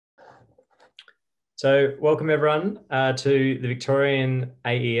So welcome everyone to the Victorian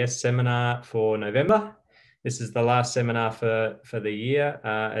AES seminar for November. This is the last seminar for the year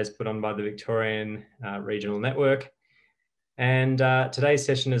as put on by the Victorian Regional Network. And today's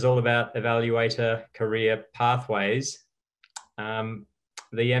session is all about evaluator career pathways.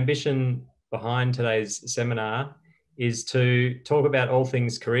 The ambition behind today's seminar is to talk about all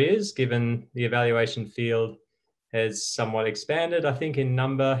things careers, given the evaluation field has somewhat expanded, I think, in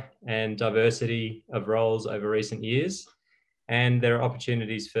number and diversity of roles over recent years. And there are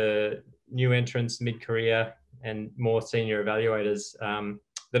opportunities for new entrants, mid-career and more senior evaluators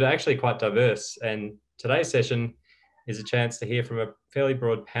that are actually quite diverse. And today's session is a chance to hear from a fairly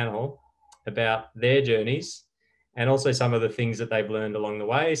broad panel about their journeys and also some of the things that they've learned along the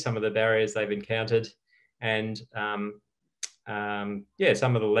way, some of the barriers they've encountered, and some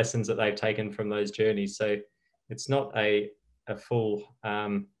of the lessons that they've taken from those journeys. So it's not a full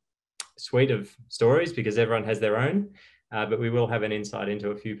suite of stories because everyone has their own, but we will have an insight into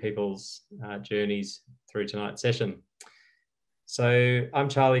a few people's journeys through tonight's session. So I'm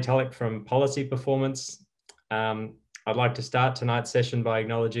Charlie Tulloch from Policy Performance. I'd like to start tonight's session by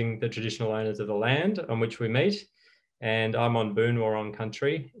acknowledging the traditional owners of the land on which we meet. And I'm on Boon Wurrung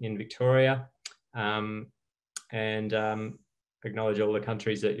country in Victoria. Acknowledge all the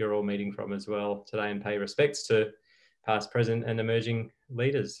countries that you're all meeting from as well today and pay respects to past, present and emerging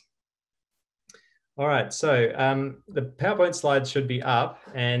leaders. All right, so the PowerPoint slides should be up,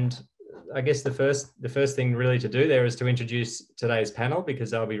 and I guess the first thing really to do there is to introduce today's panel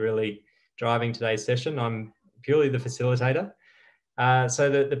because they'll be really driving today's session. I'm purely the facilitator. So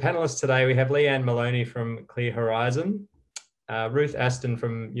the panelists today, we have Leanne Molony from Clear Horizon, Ruth Aston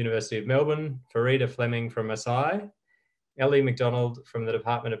from University of Melbourne, Farida Fleming from Assai, Ellie McDonald from the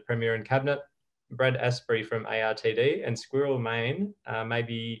Department of Premier and Cabinet, Brad Astbury from ARTD, and Squirrel may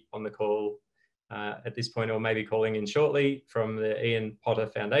be on the call at this point or maybe calling in shortly from the Ian Potter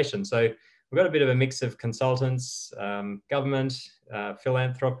Foundation. So we've got a bit of a mix of consultants, government,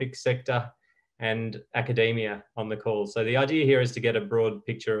 philanthropic sector, and academia on the call. So the idea here is to get a broad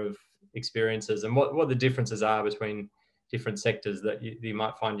picture of experiences and what the differences are between different sectors that you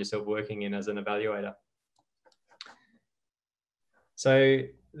might find yourself working in as an evaluator. So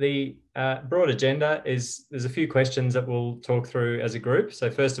the broad agenda is there's a few questions that we'll talk through as a group.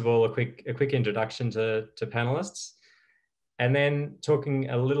 So first of all, a quick introduction to panelists, and then talking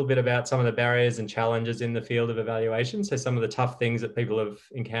a little bit about some of the barriers and challenges in the field of evaluation. So some of the tough things that people have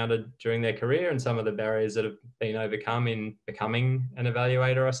encountered during their career and some of the barriers that have been overcome in becoming an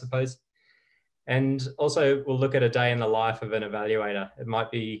evaluator, I suppose. And also we'll look at a day in the life of an evaluator. It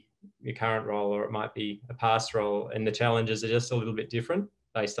might be your current role or it might be a past role, and the challenges are just a little bit different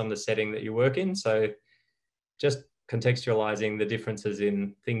based on the setting that you work in. So just contextualizing the differences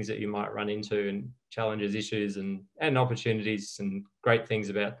in things that you might run into and challenges, issues and opportunities and great things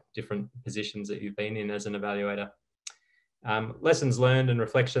about different positions that you've been in as an evaluator. Lessons learned and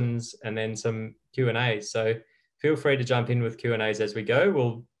reflections, and then some Q&As. So feel free to jump in with Q&As as we go.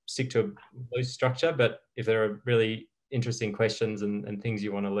 We'll stick to a loose structure, but if there are really interesting questions and things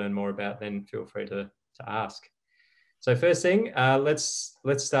you want to learn more about, then feel free to ask. So first thing, let's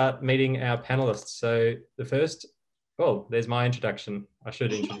start meeting our panelists. So the first, there's my introduction. I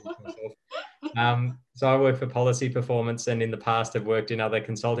should introduce myself. So I work for Policy Performance, and in the past have worked in other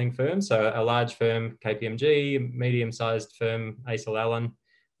consulting firms. So a large firm, KPMG, medium-sized firm, ACL Allen,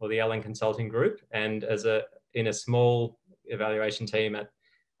 or the Allen Consulting Group, and in a small evaluation team at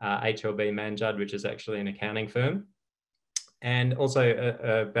HLB Manjudd, which is actually an accounting firm. And also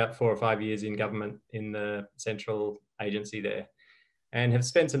about 4 or 5 years in government in the central agency there, and have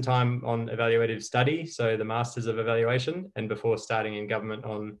spent some time on evaluative study, so the Masters of Evaluation, and before starting in government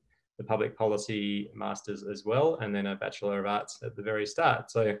on the Public Policy Masters as well, and then a Bachelor of Arts at the very start.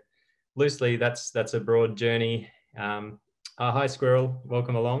 So loosely, that's a broad journey. Hi Squirrel,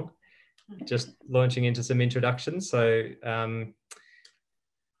 welcome along. Just launching into some introductions. So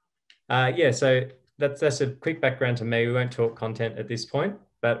so that's a quick background to me. We won't talk content at this point,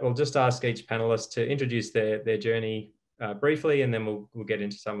 but we'll just ask each panelist to introduce their journey briefly, and then we'll get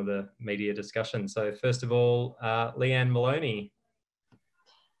into some of the media discussion. So first of all, Leanne Molony.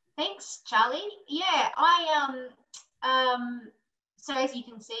 Thanks, Charlie. Yeah, so as you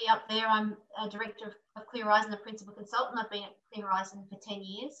can see up there, I'm a director of Clear Horizon, a principal consultant. I've been at Clear Horizon for 10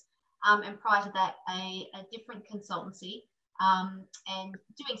 years, and prior to that, a different consultancy. And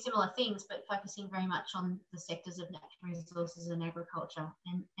doing similar things, but focusing very much on the sectors of natural resources and agriculture.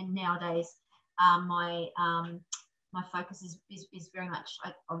 And nowadays, my focus is very much,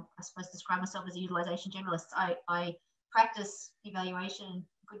 I suppose, describe myself as a utilisation generalist. I practice evaluation,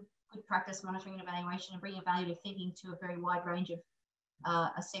 good practice monitoring and evaluation and bring evaluative thinking to a very wide range of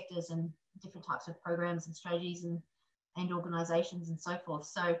sectors and different types of programs and strategies and organisations and so forth.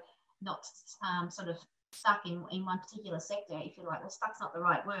 So not sort of stuck in one particular sector, if you like. Well, stuck's not the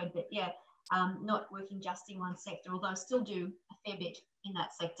right word, but yeah, not working just in one sector, although I still do a fair bit in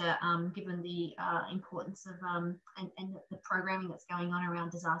that sector, given the importance of and the programming that's going on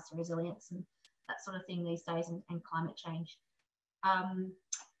around disaster resilience and that sort of thing these days, and climate change.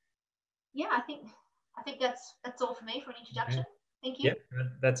 Yeah, I think that's all for me for an introduction. Okay. Thank you. Yep,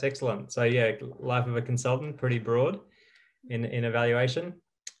 that's excellent. So yeah, life of a consultant, pretty broad in evaluation.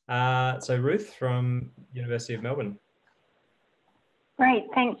 So Ruth from University of Melbourne. Great,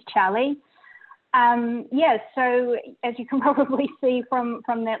 thanks, Charlie. Yeah, so as you can probably see from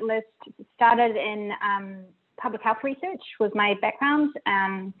that list, started in public health research was my background,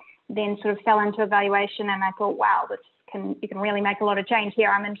 then sort of fell into evaluation, and I thought, wow, you can really make a lot of change here.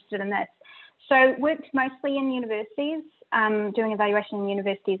 I'm interested in this. So worked mostly in universities, doing evaluation in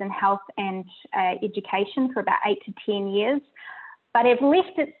universities in health and education for about 8 to 10 years. But I've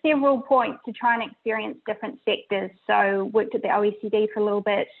left at several points to try and experience different sectors. So worked at the OECD for a little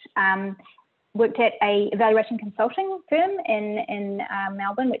bit, worked at a evaluation consulting firm in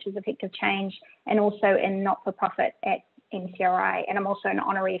Melbourne, which is Effective Change, and also in not-for-profit at NCRI. And I'm also an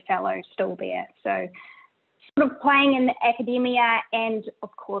honorary fellow still there. So sort of playing in academia and,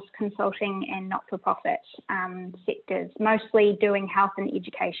 of course, consulting and not-for-profit sectors, mostly doing health and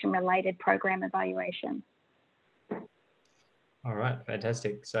education-related program evaluation. All right,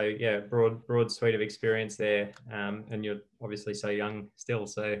 fantastic. So yeah, broad suite of experience there, and you're obviously so young still,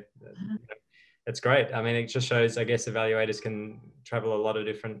 so that's great. I mean, it just shows, I guess, evaluators can travel a lot of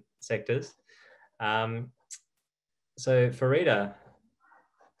different sectors. So Farida.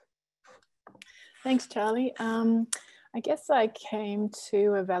 Thanks, Charlie. I guess I came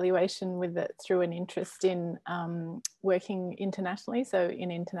to evaluation with it through an interest in working internationally, so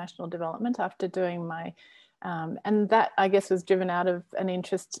in international development after doing my, and that I guess was driven out of an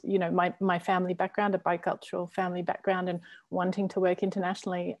interest, you know, my family background, a bicultural family background, and wanting to work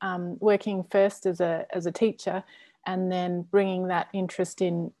internationally, working first as a teacher, and then bringing that interest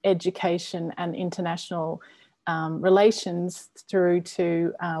in education and international relations through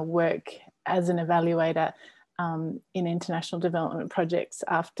to work as an evaluator in international development projects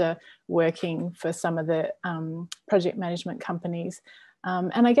after working for some of the project management companies.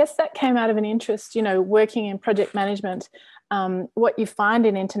 And I guess that came out of an interest, you know, working in project management. What you find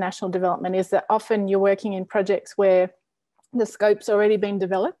in international development is that often you're working in projects where the scope's already been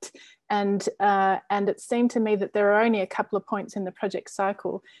developed, and it seemed to me that there are only a couple of points in the project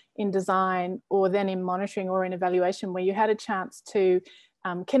cycle in design or then in monitoring or in evaluation where you had a chance to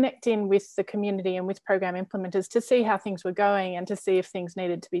connect in with the community and with program implementers to see how things were going and to see if things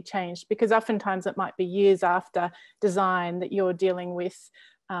needed to be changed, because oftentimes it might be years after design that you're dealing with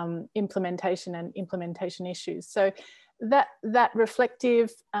implementation and implementation issues. So that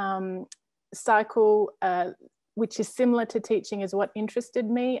reflective cycle, which is similar to teaching, is what interested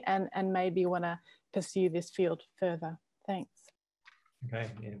me and made me want to pursue this field further. Thanks.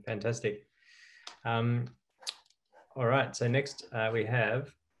 Okay, yeah, fantastic. All right, so next we have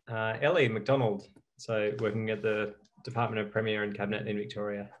Ellie McDonald, so working at the Department of Premier and Cabinet in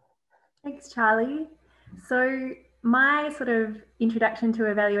Victoria. Thanks, Charlie. So my sort of introduction to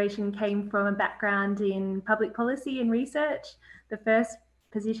evaluation came from a background in public policy and research. The first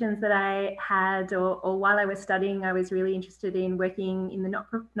positions that I had, or while I was studying, I was really interested in working in the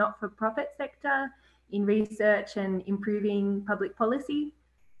not-for-profit sector, in research and improving public policy.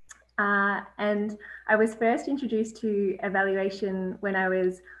 And I was first introduced to evaluation when I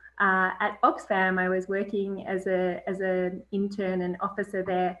was at Oxfam. I was working as an intern and officer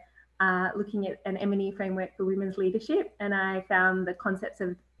there, looking at an M&E framework for women's leadership, and I found the concepts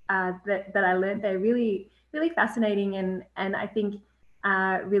of that I learned there really fascinating, and I think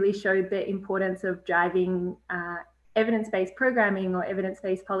really showed the importance of driving evidence-based programming or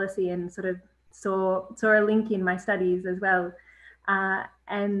evidence-based policy, and sort of saw a link in my studies as well.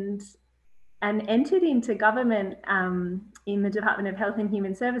 And entered into government in the Department of Health and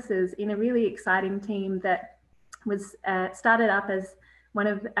Human Services in a really exciting team that was started up as one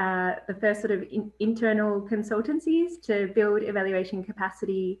of the first sort of internal consultancies to build evaluation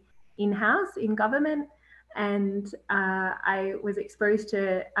capacity in-house in government. And I was exposed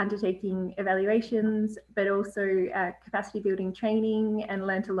to undertaking evaluations, but also capacity building training, and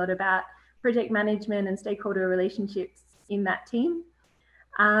learnt a lot about project management and stakeholder relationships in that team.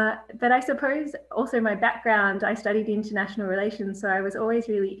 But I suppose also my background, I studied international relations, so I was always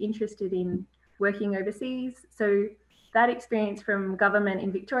really interested in working overseas. So that experience from government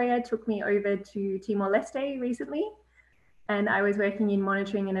in Victoria took me over to Timor-Leste recently. And I was working in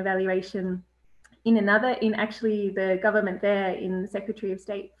monitoring and evaluation in actually the government there, in the Secretary of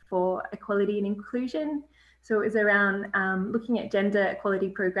State for Equality and Inclusion. So it was around looking at gender equality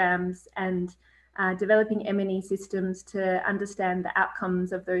programs and developing M&E systems to understand the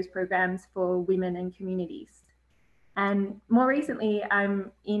outcomes of those programs for women and communities. And more recently,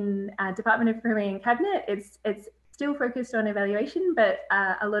 I'm in Department of Premier and Cabinet. It's still focused on evaluation, but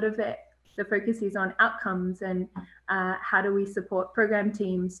a lot of the focus is on outcomes and how do we support program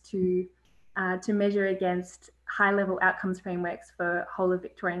teams to measure against high-level outcomes frameworks for whole of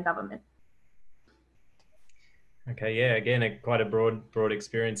Victorian government. Okay, yeah, again, quite a broad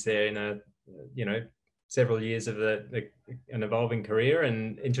experience there in several years of an evolving career,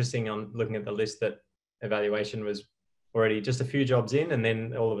 and interesting on looking at the list that evaluation was already just a few jobs in, and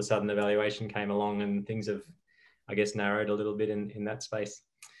then all of a sudden evaluation came along and things have, I guess, narrowed a little bit in that space.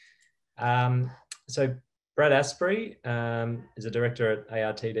 So Brad Astbury is a director at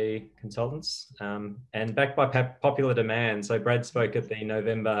ARTD Consultants, and backed by popular demand. So Brad spoke at the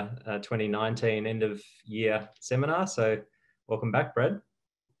November 2019 end of year seminar. So welcome back, Brad.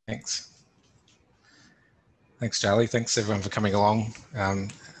 Thanks. Thanks, Charlie. Thanks everyone for coming along.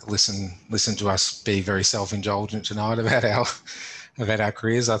 Listen to us be very self-indulgent tonight about our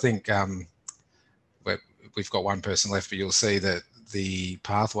careers. I think we've got one person left, but you'll see that the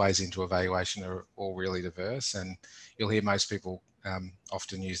pathways into evaluation are all really diverse, and you'll hear most people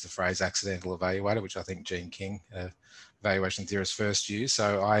often use the phrase accidental evaluator, which I think Jean King, evaluation theorist, first used.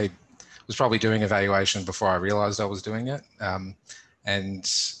 So I was probably doing evaluation before I realised I was doing it, and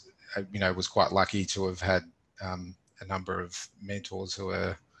was quite lucky to have had a number of mentors who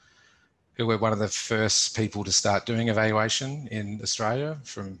were one of the first people to start doing evaluation in Australia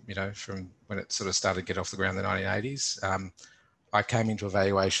from when it sort of started to get off the ground in the 1980s. I came into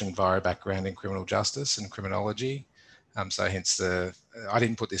evaluation via a background in criminal justice and criminology. So hence I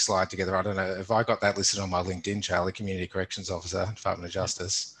didn't put this slide together. I don't know if I got that listed on my LinkedIn, Charlie, Community Corrections Officer, Department of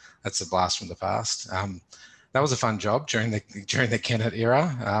Justice. That's a blast from the past. That was a fun job during the Kennett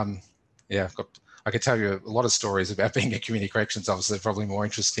era. I could tell you a lot of stories about being a community corrections officer, probably more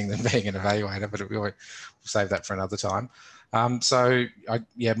interesting than being an evaluator, but we'll save that for another time.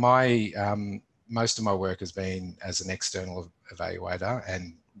 Most of my work has been as an external evaluator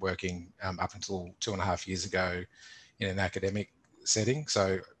and working up until 2.5 years ago in an academic setting.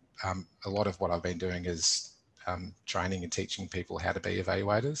 So a lot of what I've been doing is training and teaching people how to be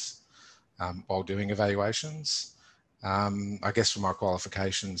evaluators while doing evaluations. I guess for my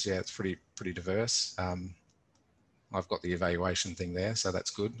qualifications, it's pretty diverse. I've got the evaluation thing there, so that's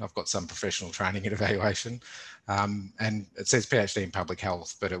good. I've got some professional training in evaluation, and it says PhD in public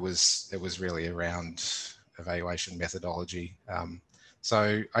health, but it was really around evaluation methodology.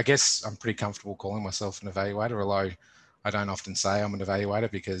 So I guess I'm pretty comfortable calling myself an evaluator, although I don't often say I'm an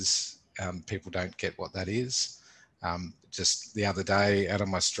evaluator because people don't get what that is. Just the other day out on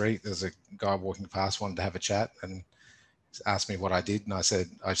my street, there's a guy walking past, wanted to have a chat and asked me what I did, and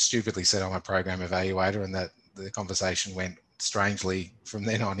I stupidly said I'm a program evaluator, and that the conversation went strangely from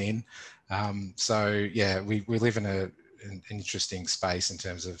then on in. We live in an interesting space in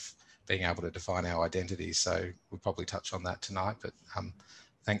terms of being able to define our identities. So we'll probably touch on that tonight, but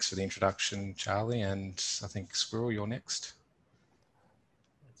thanks for the introduction, Charlie. And I think Squirrel, you're next.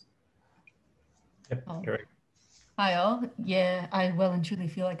 Yep, correct. Hi all. Yeah, I well and truly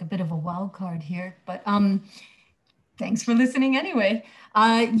feel like a bit of a wild card here, but thanks for listening anyway.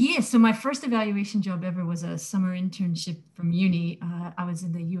 So my first evaluation job ever was a summer internship from uni. I was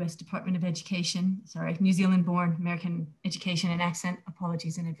in the US Department of Education, New Zealand born, American education and accent,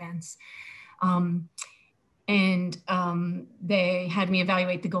 apologies in advance. They had me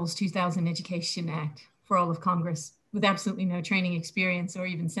evaluate the Goals 2000 Education Act for all of Congress with absolutely no training experience or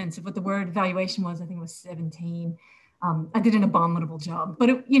even sense of what the word evaluation was. I think it was 17. I did an abominable job, but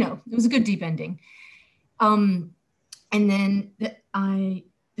it was a good deep ending. And then I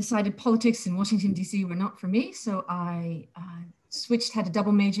decided politics in Washington, D.C. were not for me. So I had a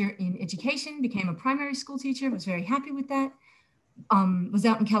double major in education, became a primary school teacher, was very happy with that. Was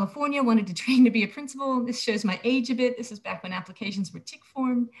out in California, wanted to train to be a principal. This shows my age a bit. This was back when applications were tick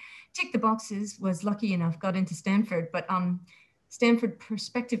formed. Tick the boxes, was lucky enough, got into Stanford, but Stanford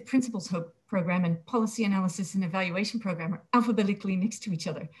Prospective Principals Hope program and Policy Analysis and Evaluation program are alphabetically next to each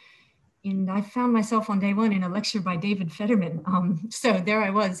other. And I found myself on day one in a lecture by David Fetterman. So there I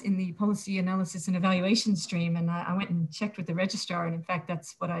was in the policy analysis and evaluation stream, and I went and checked with the registrar, and in fact,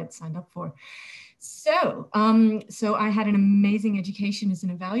 that's what I had signed up for. So I had an amazing education as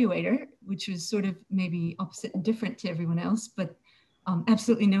an evaluator, which was sort of maybe opposite and different to everyone else, but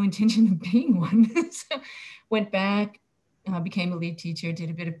absolutely no intention of being one. So went back, became a lead teacher, did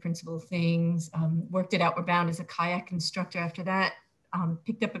a bit of principal things, worked at Outward Bound as a kayak instructor after that,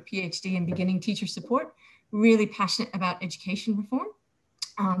 picked up a PhD in beginning teacher support, really passionate about education reform.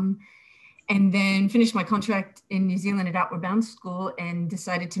 And then finished my contract in New Zealand at Outward Bound School and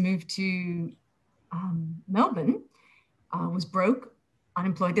decided to move to Melbourne. Was broke,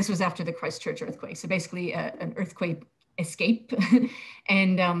 unemployed. This was after the Christchurch earthquake. So basically an earthquake escape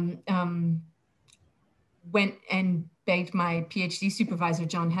and went and begged my PhD supervisor,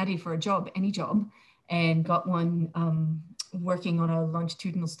 John Hattie, for a job, any job, and got one working on a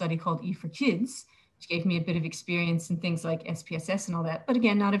longitudinal study called E for Kids, which gave me a bit of experience in things like SPSS and all that, but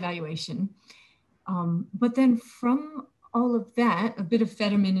again, not evaluation. But then from all of that, a bit of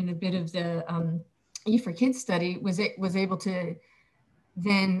Fetterman and a bit of the E for Kids study was able to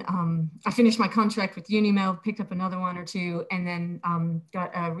then, I finished my contract with Unimel, picked up another one or two, and then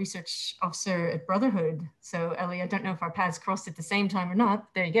got a research officer at Brotherhood. So Ellie, I don't know if our paths crossed at the same time or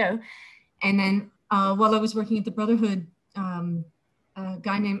not, there you go. And then while I was working at the Brotherhood, a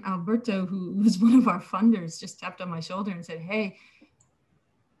guy named Alberto, who was one of our funders, just tapped on my shoulder and said, hey,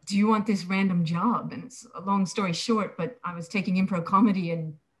 do you want this random job? And it's a long story short, but I was taking improv comedy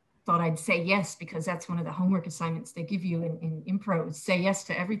and thought I'd say yes, because that's one of the homework assignments they give you in improv, say yes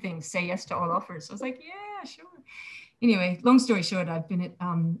to everything, say yes to all offers. So I was like, yeah, sure. Anyway, long story short, I've been at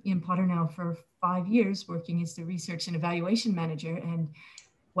Ian Potter now for 5 years, working as the research and evaluation manager. And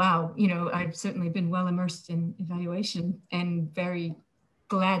wow, you know, I've certainly been well immersed in evaluation and very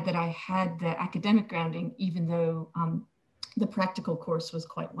glad that I had the academic grounding, even though the practical course was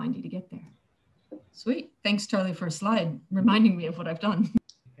quite windy to get there. Sweet. Thanks, Charlie, for a slide reminding me of what I've done.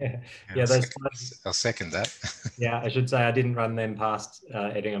 Yeah, I'll second that. Yeah, I should say I didn't run them past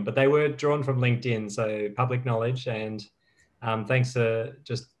editing them, but they were drawn from LinkedIn, so public knowledge. And thanks for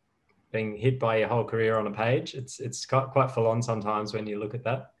just being hit by your whole career on a page. It's quite full on sometimes when you look at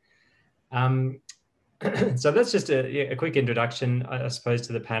that. So that's just a quick introduction, I suppose,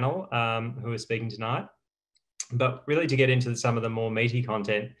 to the panel who are speaking tonight. But really, to get into some of the more meaty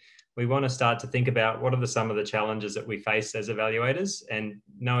content, we want to start to think about what are some of the challenges that we face as evaluators, and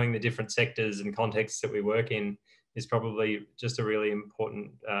knowing the different sectors and contexts that we work in is probably just a really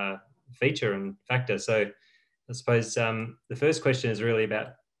important feature and factor. So I suppose the first question is really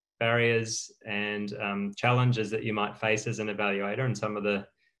about barriers and challenges that you might face as an evaluator, and some of the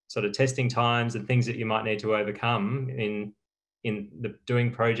sort of testing times and things that you might need to overcome in the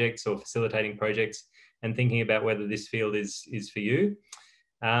doing projects or facilitating projects, and thinking about whether this field is for you.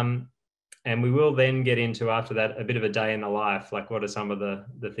 And we will then get into, after that, a bit of a day in the life, like what are some of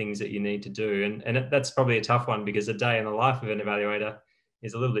the things that you need to do. And that's probably a tough one, because a day in the life of an evaluator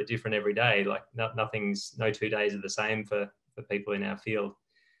is a little bit different every day. Like no 2 days are the same for people in our field.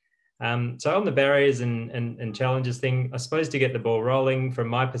 So on the barriers and challenges thing, I suppose, to get the ball rolling, from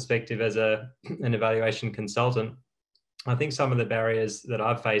my perspective as an evaluation consultant, I think some of the barriers that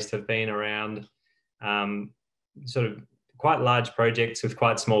I've faced have been around sort of quite large projects with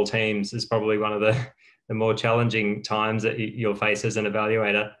quite small teams is probably one of the more challenging times that you'll face as an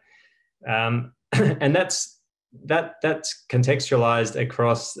evaluator. And that's contextualized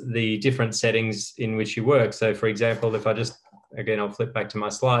across the different settings in which you work. So for example, if I just, again, I'll flip back to my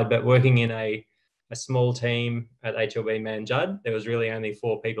slide, but working in a small team at HLB Manjud, there was really only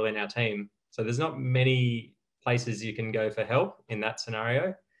 4 people in our team. So there's not many places you can go for help in that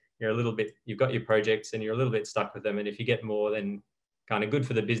scenario. You've got your projects and you're a little bit stuck with them. And if you get more, then kind of good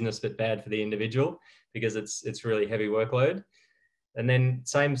for the business, but bad for the individual, because it's really heavy workload. And then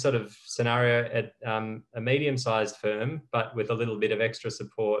same sort of scenario at a medium-sized firm, but with a little bit of extra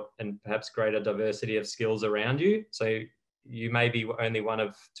support and perhaps greater diversity of skills around you. So you may be only one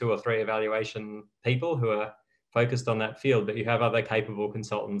of 2 or 3 evaluation people who are focused on that field, but you have other capable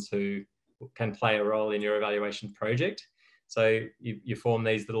consultants who can play a role in your evaluation project. So you form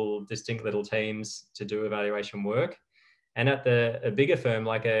these distinct little teams to do evaluation work. And at a bigger firm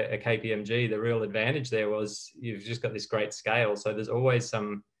like a KPMG, the real advantage there was you've just got this great scale. So there's always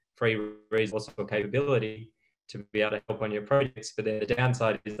some free resource or capability to be able to help on your projects. But the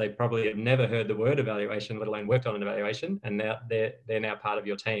downside is they probably have never heard the word evaluation, let alone worked on an evaluation, and now they're now part of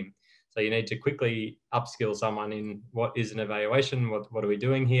your team. So you need to quickly upskill someone in what is an evaluation, what are we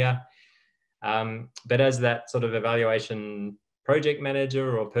doing here? But as that sort of evaluation project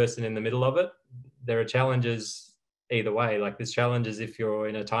manager or person in the middle of it, there are challenges either way. Like there's challenges if you're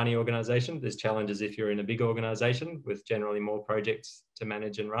in a tiny organization, there's challenges if you're in a big organization with generally more projects to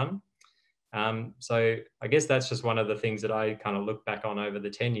manage and run. So I guess that's just one of the things that I kind of look back on over the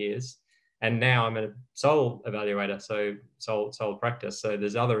 10 years. And now I'm a sole evaluator, so sole practice. So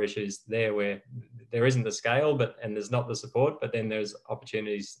there's other issues there where there isn't the scale, and there's not the support, but then there's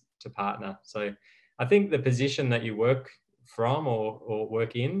opportunities to partner. So I think the position that you work from or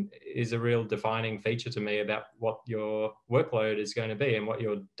work in is a real defining feature to me about what your workload is going to be and what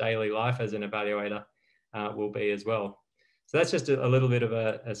your daily life as an evaluator will be as well. So that's just a little bit of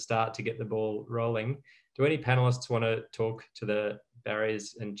a start to get the ball rolling. Do any panelists want to talk to the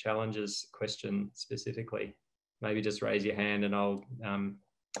barriers and challenges question specifically? Maybe just raise your hand and I'll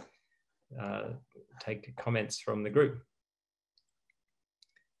take comments from the group.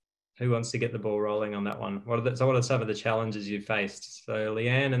 Who wants to get the ball rolling on that one? What are some of the challenges you've faced? So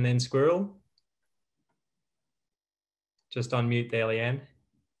Leanne and then Squirrel. Just unmute there, Leanne.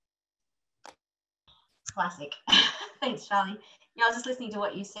 Classic. Thanks, Charlie. Yeah, I was just listening to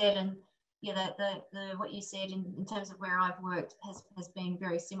what you said, and yeah, what you said in terms of where I've worked has been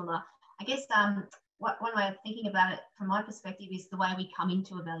very similar. I guess one way of thinking about it from my perspective is the way we come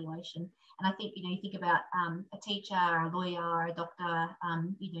into evaluation. And I think, you think about a teacher, a lawyer, or a doctor,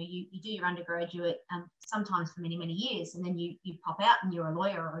 you do your undergraduate sometimes for many, many years, and then you pop out and you're a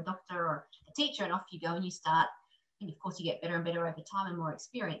lawyer or a doctor or a teacher, and off you go and you start. And of course, you get better and better over time and more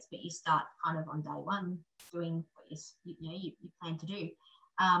experience, but you start kind of on day one doing what you plan to do.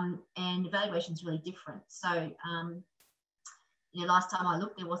 And evaluation is really different. So, last time I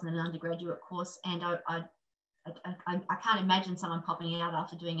looked, there wasn't an undergraduate course, and I can't imagine someone popping out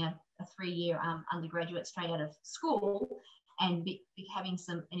after doing a 3-year undergraduate straight out of school and be having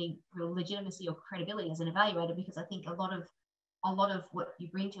any real legitimacy or credibility as an evaluator, because I think a lot of what you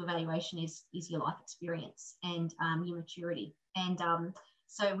bring to evaluation is your life experience and your maturity. And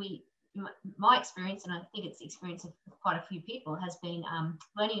so my experience, and I think it's the experience of quite a few people, has been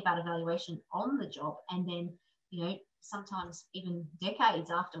learning about evaluation on the job, and then sometimes even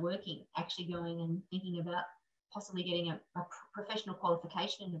decades after working, actually going and thinking about possibly getting a professional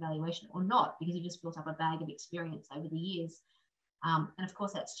qualification in evaluation or not, because you just built up a bag of experience over the years. And of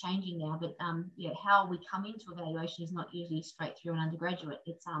course that's changing now, but how we come into evaluation is not usually straight through an undergraduate.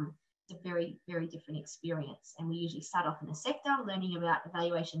 It's a very, very different experience. And we usually start off in a sector, learning about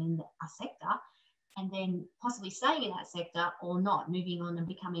evaluation in a sector, and then possibly staying in that sector or not, moving on and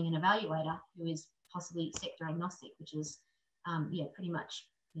becoming an evaluator who is possibly sector agnostic, which is pretty much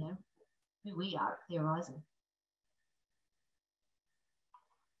who we are at Clear Horizon.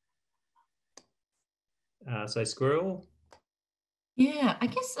 So Squirrel. Yeah, I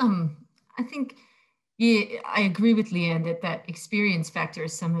guess I think I agree with Leanne that experience factor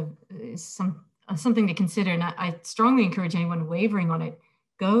is something to consider, and I strongly encourage anyone wavering on it,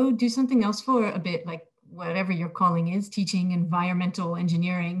 go do something else for a bit, like whatever your calling is, teaching, environmental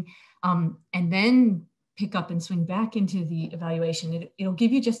engineering, and then pick up and swing back into the evaluation. It'll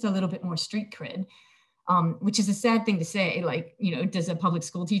give you just a little bit more street cred. Which is a sad thing to say, like, does a public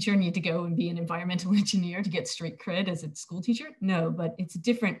school teacher need to go and be an environmental engineer to get street cred as a school teacher? No, but it's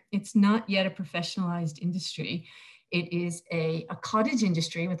different. It's not yet a professionalized industry. It is a cottage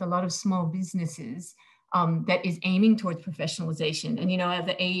industry with a lot of small businesses that is aiming towards professionalization. And, as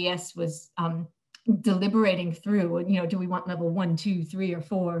the AES was deliberating through, do we want level 1, 2, 3, or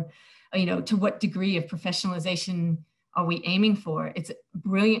 4? To what degree of professionalization are we aiming for? It's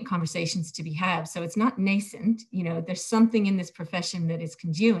brilliant conversations to be had. So it's not nascent, there's something in this profession that is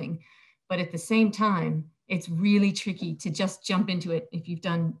congealing, but at the same time, it's really tricky to just jump into it if you've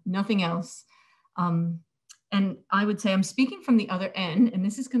done nothing else. And I would say I'm speaking from the other end, and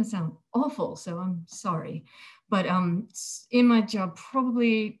this is going to sound awful, so I'm sorry. But in my job,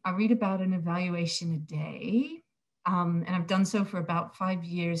 probably I read about an evaluation a day. And I've done so for about 5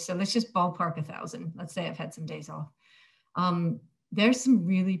 years. So let's just ballpark 1,000. Let's say I've had some days off. There's some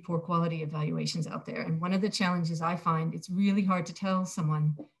really poor quality evaluations out there. And one of the challenges I find, it's really hard to tell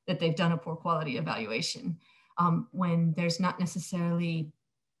someone that they've done a poor quality evaluation when there's not necessarily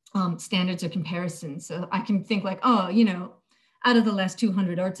standards or comparisons. So I can think like, out of the last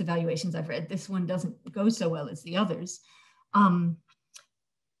 200 arts evaluations I've read, this one doesn't go so well as the others.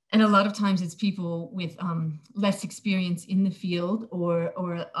 And a lot of times it's people with less experience in the field or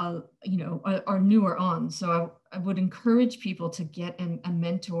are newer on. So I would encourage people to get a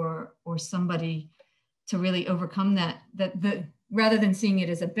mentor or somebody to really overcome that rather than seeing it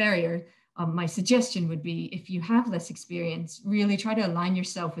as a barrier. My suggestion would be, if you have less experience, really try to align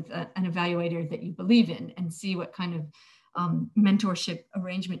yourself with an evaluator that you believe in and see what kind of mentorship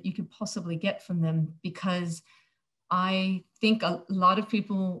arrangement you could possibly get from them, because I think a lot of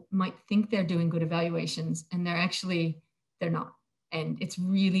people might think they're doing good evaluations and they're not. And it's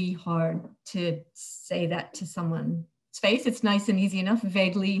really hard to say that to someone's face. It's nice and easy enough,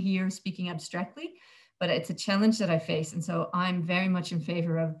 vaguely here speaking abstractly, but it's a challenge that I face. And so I'm very much in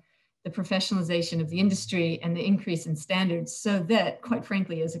favor of the professionalization of the industry and the increase in standards so that, quite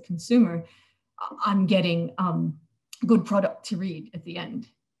frankly, as a consumer, I'm getting good product to read at the end.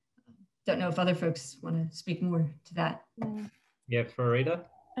 Don't know if other folks want to speak more to that. Yeah, Farida?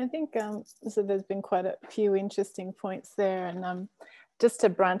 I think so there's been quite a few interesting points there, and just to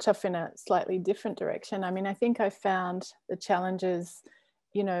branch off in a slightly different direction. I mean, I think I found the challenges,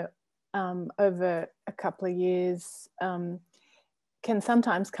 you know, over a couple of years can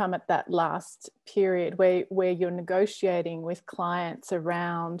sometimes come at that last period where you're negotiating with clients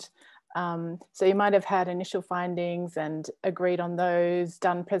around. So you might have had initial findings and agreed on those,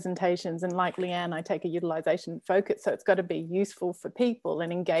 done presentations, and like Leanne, I take a utilisation focus, so it's got to be useful for people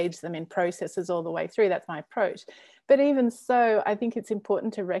and engage them in processes all the way through. That's my approach. But even so, I think it's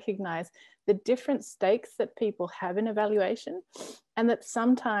important to recognise the different stakes that people have in evaluation, and that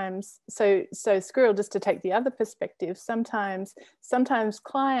sometimes, so Squirrel, just to take the other perspective, sometimes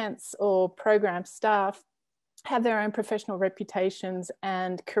clients or program staff have their own professional reputations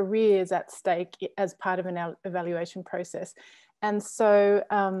and careers at stake as part of an evaluation process. And so,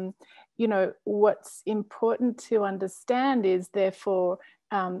 you know, what's important to understand is therefore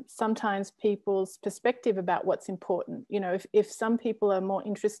sometimes people's perspective about what's important. You know, if some people are more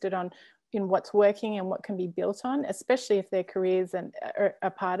interested in what's working and what can be built on, especially if their careers are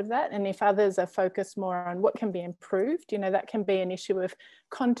a part of that. And if others are focused more on what can be improved, you know, that can be an issue of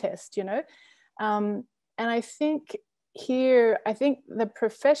contest, you know. And I think here, I think the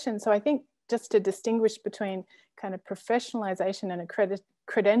profession, so I think just to distinguish between kind of professionalization and a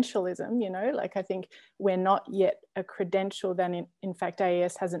credentialism, you know, like I think we're not yet a credential, then in fact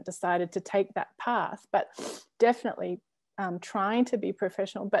AES hasn't decided to take that path, but definitely trying to be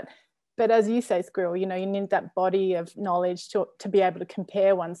professional. But as you say, Squirrel, you know, you need that body of knowledge to be able to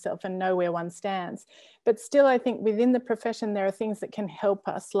compare oneself and know where one stands. But still, I think within the profession, there are things that can help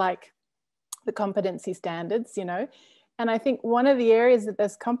us, like the competency standards, you know. And I think one of the areas that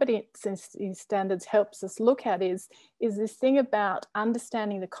those competency standards helps us look at is this thing about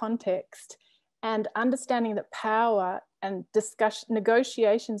understanding the context and understanding that power and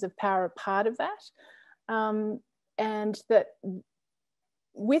negotiations of power are part of that. And that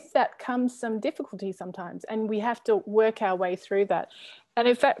with that comes some difficulty sometimes, and we have to work our way through that. And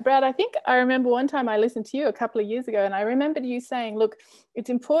in fact, Brad, I think I remember one time I listened to you a couple of years ago, and I remembered you saying, look, it's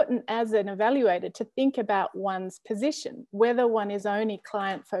important as an evaluator to think about one's position, whether one is only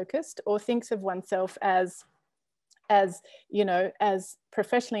client focused or thinks of oneself as you know, as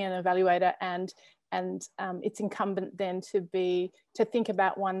professionally an evaluator, and it's incumbent then to think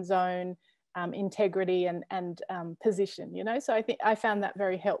about one's own integrity and position, you know. So I think I found that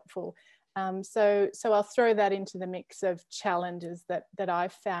very helpful. So I'll throw that into the mix of challenges that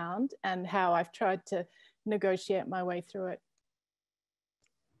I've found and how I've tried to negotiate my way through it.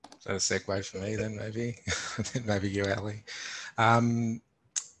 So a segue for me then, maybe, maybe you, Ellie.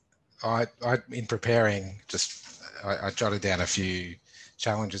 I in preparing, I jotted down a few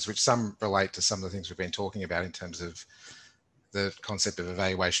challenges, which some relate to some of the things we've been talking about in terms of the concept of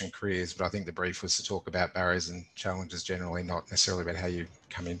evaluation careers, but I think the brief was to talk about barriers and challenges generally, not necessarily about how you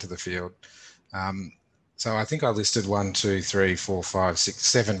come into the field. So I think I listed 1, 2, 3, 4, 5, 6,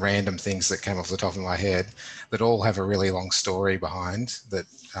 7 random things that came off the top of my head that all have a really long story behind that,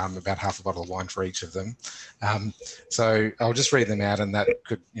 about half a bottle of wine for each of them. So I'll just read them out, and that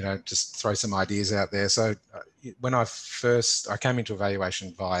could, you know, just throw some ideas out there. So when I came into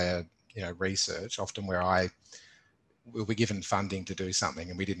evaluation via, you know, research, often where we'll be given funding to do something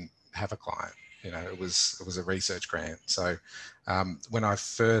and we didn't have a client, you know, it was a research grant. So when I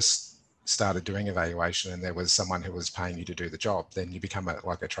first started doing evaluation and there was someone who was paying you to do the job, then you become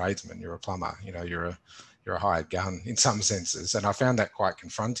like a tradesman, you're a plumber, you know, you're a hired gun in some senses. And I found that quite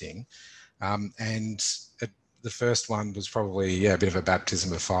confronting. The first one was probably a bit of a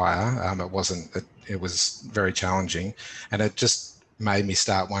baptism of fire. It was very challenging, and it just made me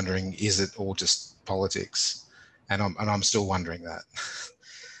start wondering, is it all just politics? And I'm still wondering that.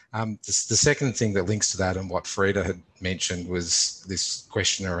 The second thing that links to that, and what Farida had mentioned, was this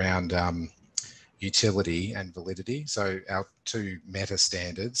question around utility and validity. So our 2 meta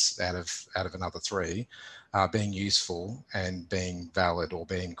standards out of another 3 are being useful and being valid, or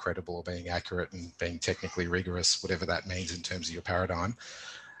being credible, or being accurate, and being technically rigorous, whatever that means in terms of your paradigm.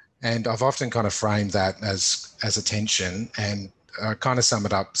 And I've often kind of framed that as a tension, and I kind of sum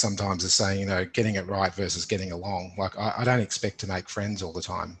it up sometimes as saying, you know, getting it right versus getting along. Like I don't expect to make friends all the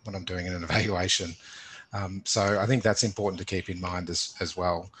time when I'm doing an evaluation. So I think that's important to keep in mind as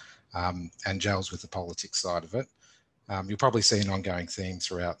well, and gels with the politics side of it. You'll probably see an ongoing theme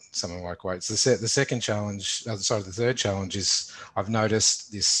throughout some of my quotes. The second challenge, the third challenge is I've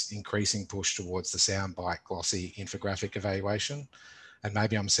noticed this increasing push towards the soundbite glossy infographic evaluation. And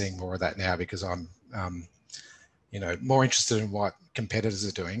maybe I'm seeing more of that now because I'm, more interested in what competitors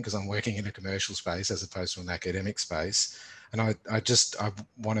are doing because I'm working in a commercial space as opposed to an academic space. And I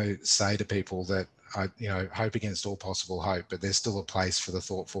want to say to people that I hope against all possible hope, but there's still a place for the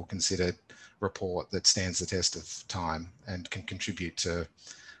thoughtful, considered report that stands the test of time and can contribute to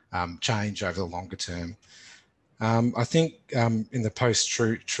change over the longer term. I think in the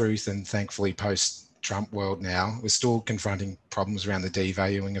post-truth and thankfully post-Trump world now, we're still confronting problems around the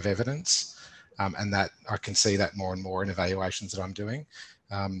devaluing of evidence, and that I can see that more and more in evaluations that I'm doing.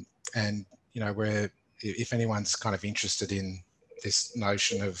 And where if anyone's kind of interested in this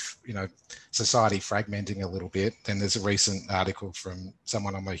notion of society fragmenting a little bit, then there's a recent article from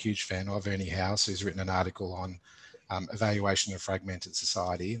someone I'm a huge fan of, Ernie House, who's written an article on evaluation of fragmented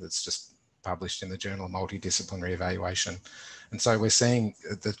society that's just published in the Journal of Multidisciplinary Evaluation. And so we're seeing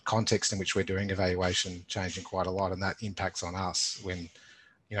the context in which we're doing evaluation changing quite a lot, and that impacts on us when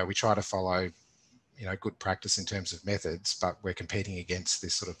we try to follow good practice in terms of methods, but we're competing against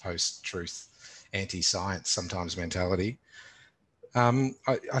this sort of post-truth anti-science sometimes mentality.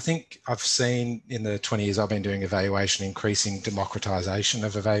 I think I've seen in the 20 years I've been doing evaluation increasing democratization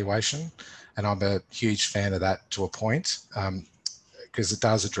of evaluation, and I'm a huge fan of that to a point because it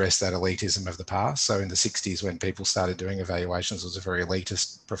does address that elitism of the past. So in the 60s when people started doing evaluations, it was a very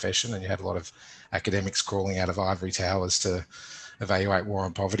elitist profession and you had a lot of academics crawling out of ivory towers to evaluate war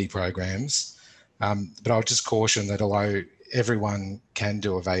and poverty programs. But I'll just caution that although everyone can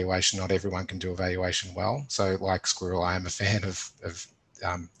do evaluation, not everyone can do evaluation well. So like Squirrel, I am a fan of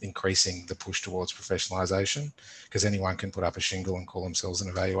increasing the push towards professionalisation because anyone can put up a shingle and call themselves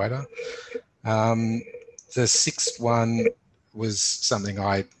an evaluator. The sixth one was something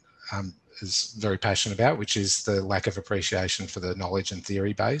I is very passionate about, which is the lack of appreciation for the knowledge and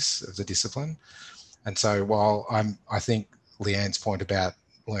theory base of the discipline. And so while I think Leanne's point about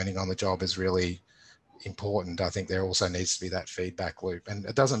learning on the job is really important, I think there also needs to be that feedback loop. And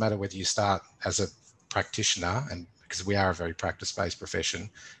it doesn't matter whether you start as a practitioner, and because we are a very practice-based profession,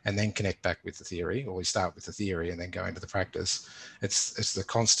 and then connect back with the theory, or we start with the theory and then go into the practice. It's the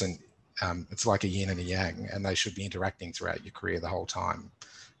constant, it's like a yin and a yang, and they should be interacting throughout your career the whole time.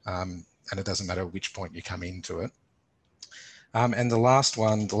 And it doesn't matter which point you come into it. And the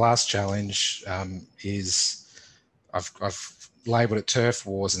last challenge is I've labelled it turf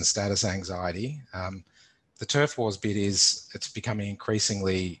wars and status anxiety. The turf wars bit is it's becoming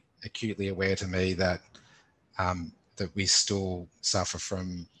increasingly acutely aware to me that that we still suffer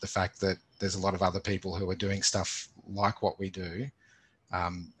from the fact that there's a lot of other people who are doing stuff like what we do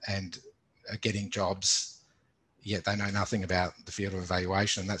and are getting jobs, yet they know nothing about the field of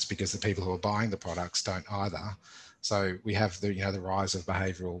evaluation. That's because the people who are buying the products don't either. So we have the the rise of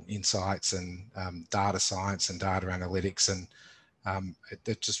behavioural insights and data science and data analytics, and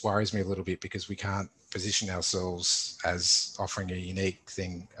it just worries me a little bit because we can't position ourselves as offering a unique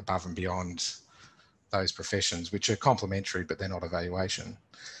thing above and beyond those professions, which are complementary, but they're not evaluation.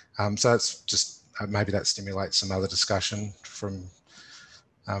 So it's just maybe that stimulates some other discussion from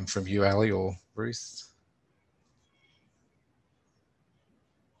you, Ellie, or Ruth.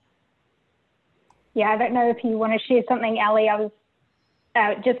 Yeah, I don't know if you want to share something, Ellie. I was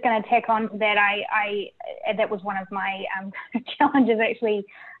just going to tack on to that. That was one of my challenges, actually,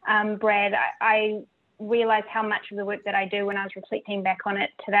 Brad. I realised how much of the work that I do when I was reflecting back on it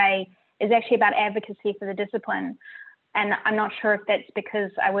today is actually about advocacy for the discipline. And I'm not sure if that's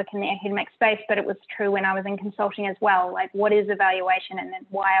because I work in the academic space, but it was true when I was in consulting as well. Like, what is evaluation, and then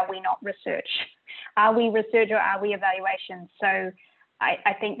why are we not research? Are we research or are we evaluation? So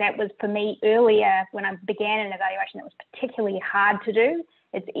I think that was, for me, earlier when I began in evaluation, it was particularly hard to do.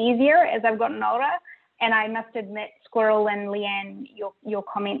 It's easier as I've gotten older. And I must admit, Squirrel and Leanne, your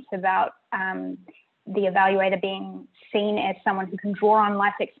comments about the evaluator being seen as someone who can draw on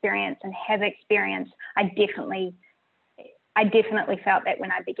life experience and have experience, I definitely felt that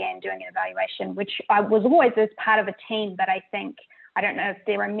when I began doing an evaluation, which I was always as part of a team, but I don't know if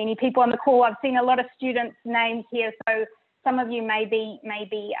there are many people on the call. I've seen a lot of students' names here, so some of you may be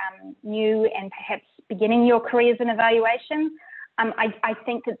new and perhaps beginning your careers in evaluation. I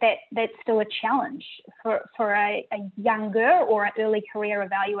think that's still a challenge for a younger or an early career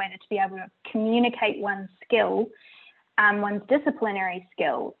evaluator to be able to communicate one's skill one's disciplinary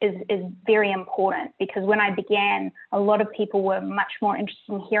skill is very important, because when I began, a lot of people were much more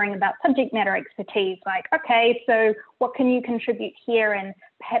interested in hearing about subject matter expertise, like, okay, so what can you contribute here, and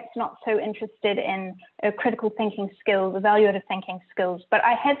perhaps not so interested in critical thinking skills, evaluative thinking skills. But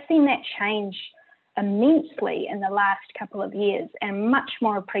I have seen that change immensely in the last couple of years, and much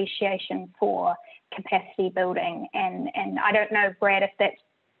more appreciation for capacity building. And I don't know, Brad, if that's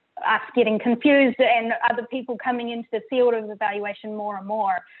us getting confused and other people coming into the field of evaluation more and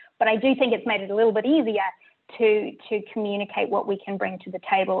more, but I do think it's made it a little bit easier to communicate what we can bring to the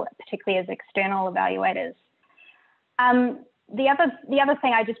table, particularly as external evaluators. The other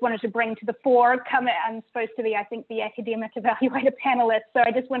thing I just wanted to bring to the fore, I'm supposed to be, I think, the academic evaluator panelist, so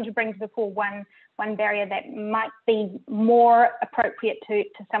I just wanted to bring to the fore one barrier that might be more appropriate to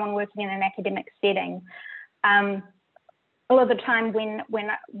someone working in an academic setting. A lot of the time when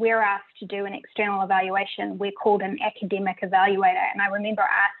we're asked to do an external evaluation, we're called an academic evaluator. And I remember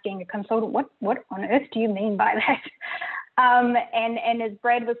asking a consultant, what on earth do you mean by that? And as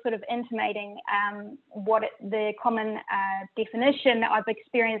Brad was sort of intimating, the common definition I've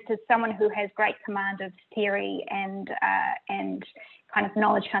experienced is someone who has great command of theory and kind of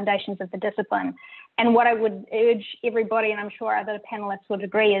knowledge foundations of the discipline. And what I would urge everybody, and I'm sure other panelists would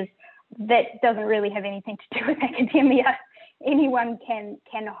agree, is that doesn't really have anything to do with academia. Anyone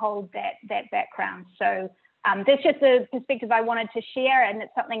can hold that background. So that's just a perspective I wanted to share, and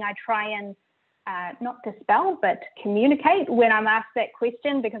it's something I try and not dispel, but communicate when I'm asked that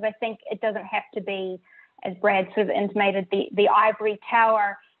question, because I think it doesn't have to be, as Brad sort of intimated, the ivory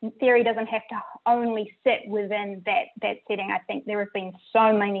tower. Theory doesn't have to only sit within that setting. I think there have been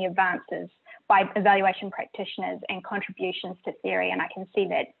so many advances by evaluation practitioners and contributions to theory, and I can see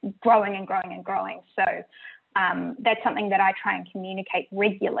that growing and growing and growing. So that's something that I try and communicate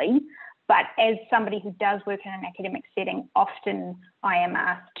regularly. But as somebody who does work in an academic setting, often I am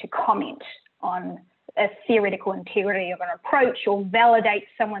asked to comment on a theoretical integrity of an approach or validate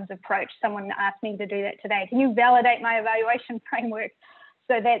someone's approach. Someone asked me to do that today. Can you validate my evaluation framework?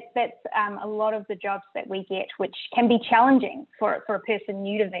 So that's a lot of the jobs that we get, which can be challenging for a person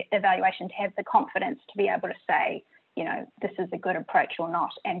new to the evaluation, to have the confidence to be able to say, you know, this is a good approach or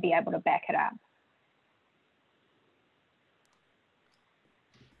not, and be able to back it up.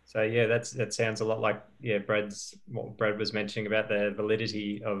 So yeah, that sounds a lot like what Brad was mentioning about the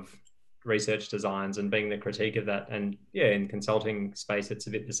validity of research designs and being the critique of that. And yeah, in consulting space, it's a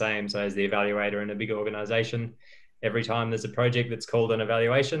bit the same. So as the evaluator in a big organization, every time there's a project that's called an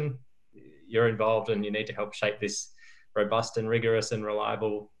evaluation, you're involved and you need to help shape this robust and rigorous and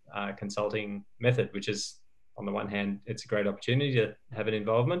reliable consulting method, which is, on the one hand, it's a great opportunity to have an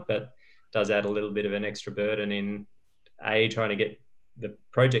involvement, but does add a little bit of an extra burden in trying to get the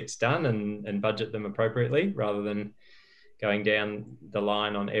projects done and budget them appropriately, rather than going down the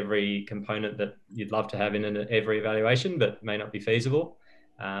line on every component that you'd love to have in every evaluation, but may not be feasible.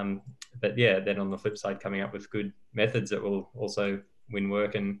 But yeah, then on the flip side, coming up with good methods that will also win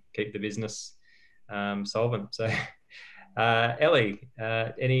work and keep the business solvent. So Ellie,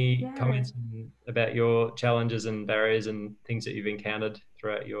 any comments about your challenges and barriers and things that you've encountered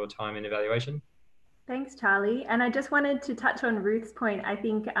throughout your time in evaluation? Thanks, Charlie. And I just wanted to touch on Ruth's point. I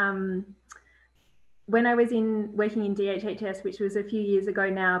think when I was working in DHHS, which was a few years ago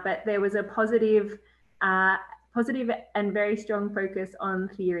now, but there was a positive and very strong focus on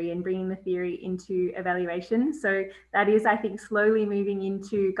theory and bringing the theory into evaluation. So that is, I think, slowly moving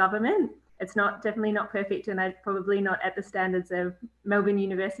into government. It's definitely not perfect, and I'm probably not at the standards of Melbourne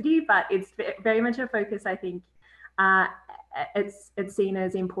University, but it's very much a focus. I think it's seen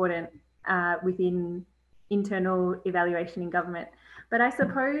as important within internal evaluation in government. But I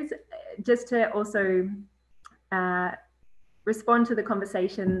suppose, just to also respond to the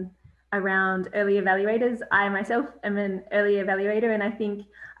conversation around early evaluators, I myself am an early evaluator, and I think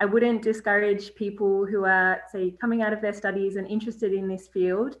I wouldn't discourage people who are, say, coming out of their studies and interested in this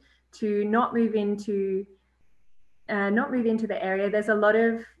field to not move into the area. There's a lot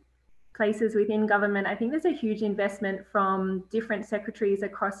of places within government. I think there's a huge investment from different secretaries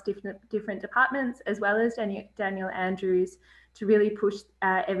across different departments, as well as Daniel Andrews, to really push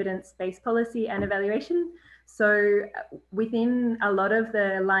evidence-based policy and evaluation. So within a lot of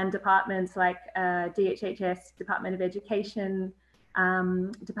the line departments like DHHS, Department of Education,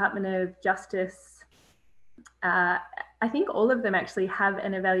 Department of Justice, I think all of them actually have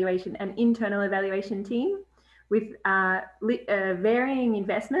an internal evaluation team with varying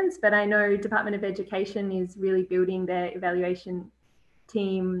investments, but I know Department of Education is really building their evaluation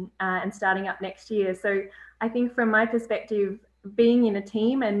team and starting up next year. So I think from my perspective, being in a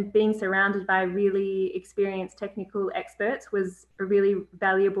team and being surrounded by really experienced technical experts was a really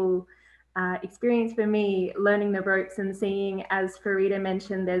valuable experience for me, learning the ropes and seeing, as Farida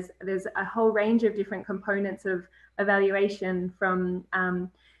mentioned, there's a whole range of different components of evaluation, from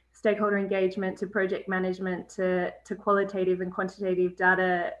stakeholder engagement to project management to qualitative and quantitative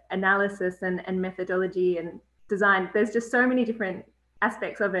data analysis and methodology and design. There's just so many different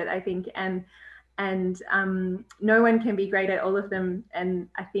aspects of it, I think, and no one can be great at all of them. And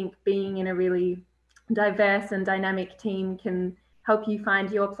I think being in a really diverse and dynamic team can help you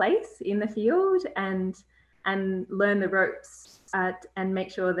find your place in the field and learn the ropes and make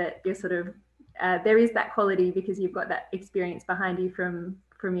sure that you're sort of there is that quality because you've got that experience behind you from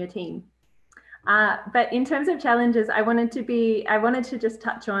your team. But in terms of challenges, I wanted to just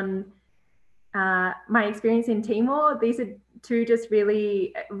touch on my experience in Timor. These are two just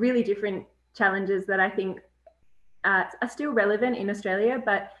really, really different challenges that I think are still relevant in Australia,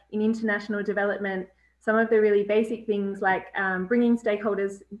 but in international development, some of the really basic things like bringing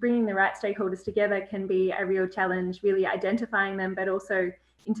the right stakeholders together can be a real challenge, really identifying them, but also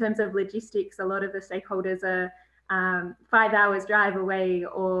in terms of logistics, a lot of the stakeholders are 5 hours drive away,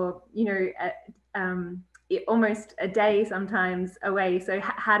 or, you know, almost a day sometimes away. So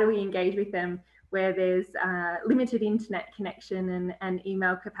how do we engage with them where there's limited internet connection and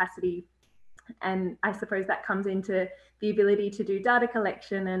email capacity? And I suppose that comes into the ability to do data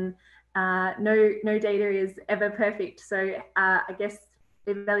collection, and no data is ever perfect. So I guess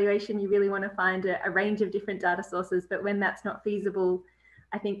evaluation, you really want to find a range of different data sources, but when that's not feasible,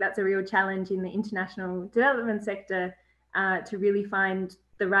 I think that's a real challenge in the international development sector to really find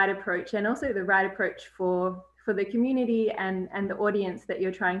the right approach, and also the right approach for the community and the audience that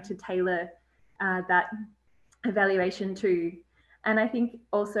you're trying to tailor that evaluation to. And I think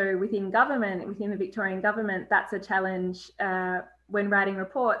also within government, within the Victorian government, that's a challenge. When writing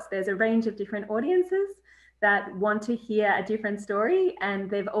reports, there's a range of different audiences that want to hear a different story, and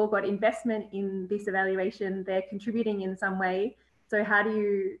they've all got investment in this evaluation. They're contributing in some way. So how do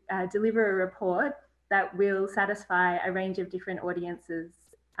you deliver a report that will satisfy a range of different audiences?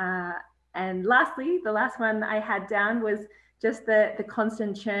 And lastly, the last one I had down was just the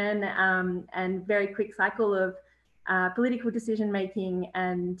constant churn and very quick cycle of political decision making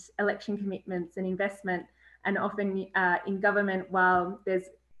and election commitments and investment. And often in government, while there's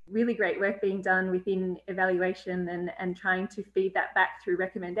really great work being done within evaluation and trying to feed that back through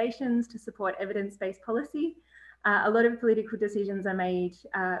recommendations to support evidence-based policy, a lot of political decisions are made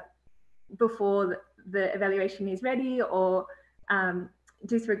before the evaluation is ready, or not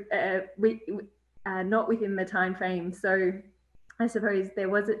within the time frame. So I suppose there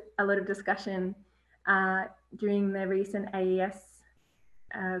was a lot of discussion during the recent AES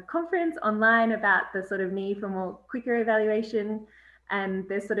conference online about the sort of need for more quicker evaluation, and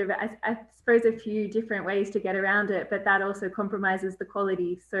there's sort of I suppose a few different ways to get around it, but that also compromises the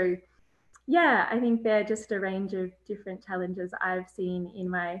quality. So yeah, I think they're just a range of different challenges I've seen in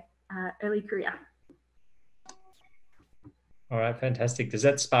my early career. All right, fantastic. Does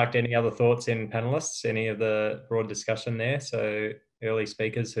that spark any other thoughts in panelists, any of the broad discussion there? So early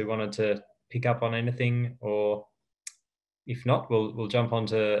speakers who wanted to pick up on anything, or if not, we'll jump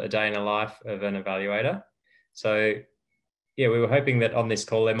onto a day in the life of an evaluator. So yeah, we were hoping that on this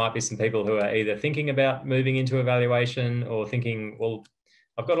call there might be some people who are either thinking about moving into evaluation or thinking, well,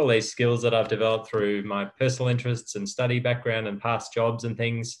 I've got all these skills that I've developed through my personal interests and study background and past jobs and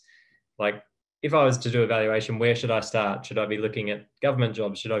things. Like, if I was to do evaluation, where should I start? Should I be looking at government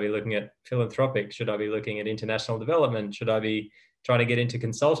jobs? Should I be looking at philanthropic? Should I be looking at international development? Should I be trying to get into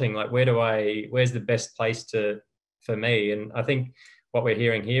consulting? Like, where's the best place for me? And I think what we're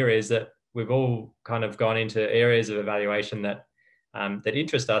hearing here is that we've all kind of gone into areas of evaluation that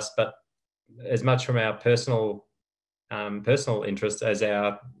interest us, but as much from our personal interests as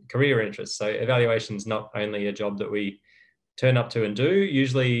our career interests. So evaluation is not only a job that we turn up to and do.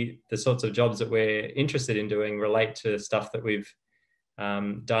 Usually the sorts of jobs that we're interested in doing relate to stuff that we've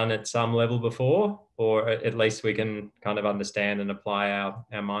done at some level before, or at least we can kind of understand and apply our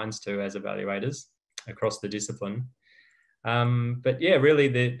minds to as evaluators across the discipline. But yeah, really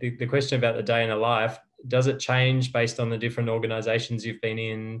the question about the day in a life, does it change based on the different organizations you've been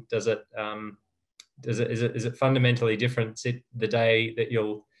in? Is it fundamentally different the day that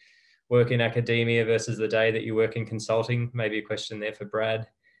you'll work in academia versus the day that you work in consulting? Maybe a question there for Brad.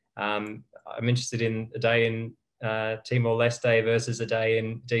 I'm interested in a day in Timor-Leste versus a day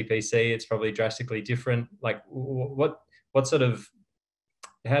in DPC. It's probably drastically different. Like, what sort of,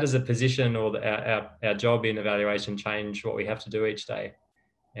 how does the position or our job in evaluation change what we have to do each day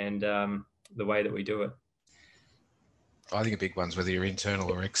and the way that we do it? I think a big one's whether you're internal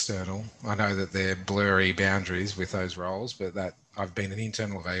or external. I know that they're blurry boundaries with those roles, but that I've been an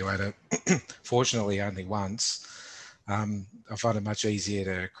internal evaluator, fortunately only once. I find it much easier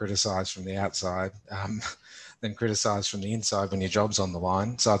to criticise from the outside than criticise from the inside when your job's on the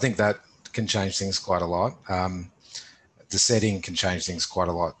line. So I think that can change things quite a lot. The setting can change things quite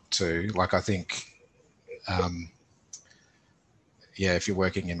a lot too. Like I think, yeah, if you're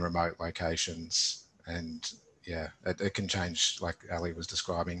working in remote locations and yeah, it can change like Ellie was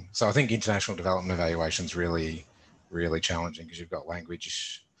describing. So I think international development evaluation is really, really challenging because you've got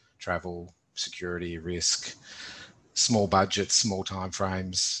language, travel, security, risk, small budgets, small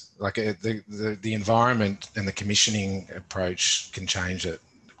timeframes. Like the environment and the commissioning approach can change it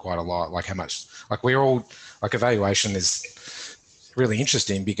quite a lot. Like how much, like we're all, like evaluation is really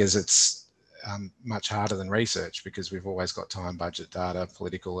interesting because it's much harder than research because we've always got time, budget, data,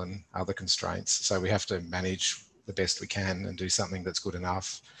 political and other constraints. So we have to manage the best we can and do something that's good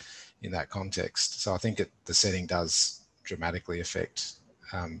enough in that context. So I think the setting does dramatically affect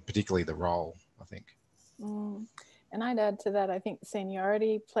particularly the role, I think. And I'd add to that, I think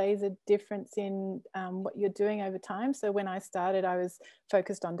seniority plays a difference in what you're doing over time. So when I started, I was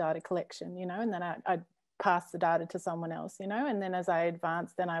focused on data collection, you know, and then I'd pass the data to someone else, you know, and then as I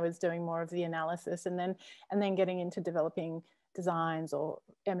advanced, then I was doing more of the analysis and then getting into developing designs or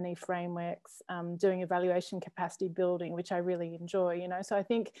M&E frameworks, doing evaluation capacity building, which I really enjoy, you know. So I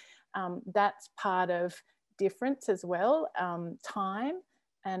think that's part of difference as well, time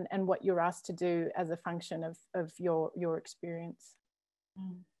and what you're asked to do as a function of your experience.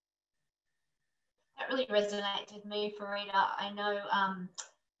 That really resonated with me, Farida. I know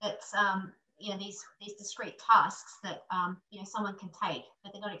that's you know, these discrete tasks that you know, someone can take,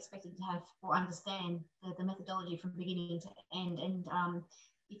 but they're not expected to have or understand the methodology from beginning to end. And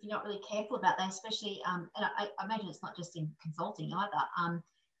if you're not really careful about that, especially, and I imagine it's not just in consulting either.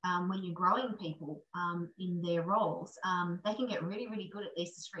 When you're growing people in their roles, they can get really, really good at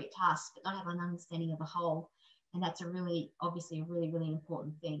these discrete tasks, but not have an understanding of the whole. And that's obviously a really, really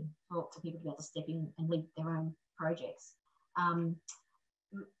important thing for people to be able to step in and lead their own projects.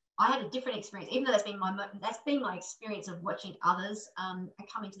 I had a different experience, even though that's been my experience of watching others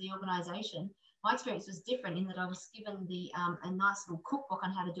come into the organisation. My experience was different in that I was given a nice little cookbook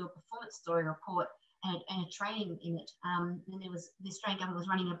on how to do a performance story report and a training in it. And there was the Australian government was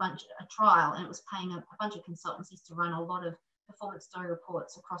running a trial, and it was paying a bunch of consultancies to run a lot of performance story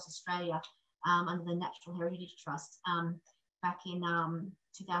reports across Australia under the Natural Heritage Trust back in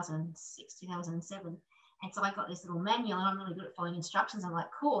 2006, 2007. And so I got this little manual, and I'm really good at following instructions. I'm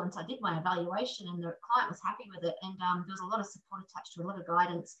like, cool. And so I did my evaluation, and the client was happy with it. And there was a lot of support attached to a lot of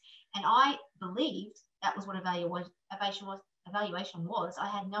guidance. And I believed that was what evaluation was. I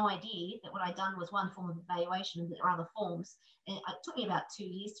had no idea that what I'd done was one form of evaluation, and there are other forms. And it took me about 2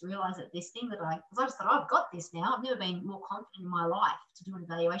 years to realize that this thing because I just thought, I've got this now. I've never been more confident in my life to do an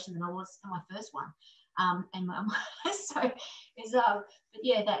evaluation than I was in my first one. But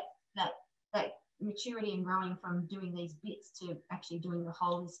yeah, that maturity and growing from doing these bits to actually doing the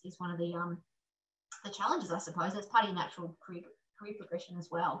whole is one of the challenges, I suppose. It's part of your natural career progression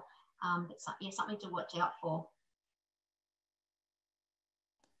as well. But yeah, something to watch out for.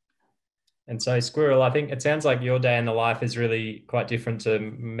 And so, Squirrel, I think it sounds like your day in the life is really quite different to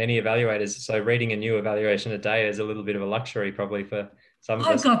many evaluators. So reading a new evaluation a day is a little bit of a luxury probably for some of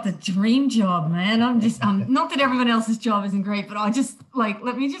us. I've got the dream job, man. I'm just, not that everyone else's job isn't great, but I just, like,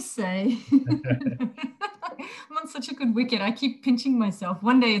 let me just say, I'm on such a good wicket. I keep pinching myself.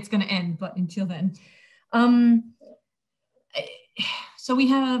 One day it's going to end, but until then. So we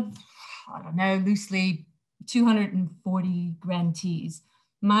have, I don't know, loosely 240 grantees.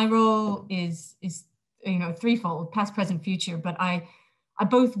 My role is you know, threefold, past, present, future, but I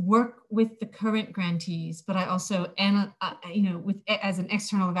both work with the current grantees, but I also, you know, as an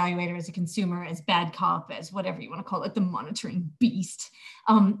external evaluator, as a consumer, as bad cop, as whatever you want to call it, the monitoring beast,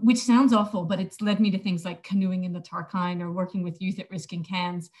 which sounds awful, but it's led me to things like canoeing in the Tarkine or working with youth at risk in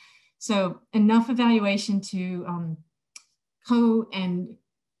Cairns. So enough evaluation to and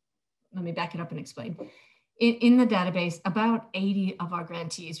let me back it up and explain. In the database, about 80 of our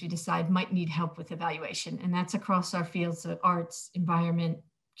grantees we decide might need help with evaluation, and that's across our fields of arts, environment,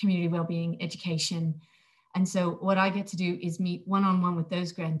 community well-being, education. And so what I get to do is meet one-on-one with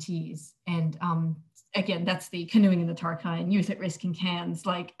those grantees. And again, that's the canoeing in the Tarkine, youth at risk in Cairns.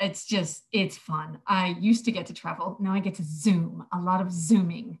 Like, it's fun. I used to get to travel. Now I get to Zoom, a lot of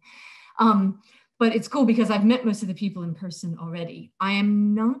Zooming. But it's cool because I've met most of the people in person already. I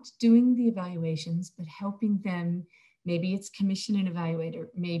am not doing the evaluations, but helping them Maybe it's commission an evaluator.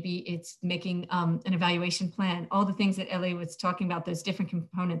 Maybe it's making an evaluation plan. All the things that Ellie was talking about, those different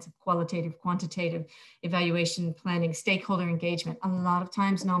components of qualitative, quantitative, evaluation planning, stakeholder engagement. A lot of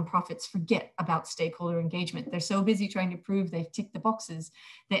times nonprofits forget about stakeholder engagement. They're so busy trying to prove they've ticked the boxes,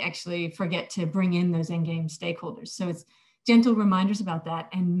 they actually forget to bring in those end-game stakeholders. So it's gentle reminders about that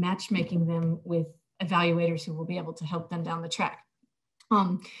and matchmaking them with evaluators who will be able to help them down the track.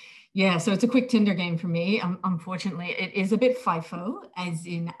 Yeah, so it's a quick Tinder game for me. Unfortunately, it is a bit FIFO, as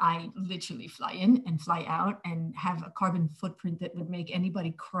in I literally fly in and fly out and have a carbon footprint that would make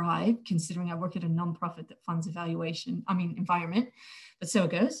anybody cry, considering I work at a nonprofit that funds environment, but so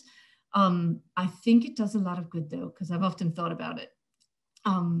it goes. I think it does a lot of good though, because I've often thought about it.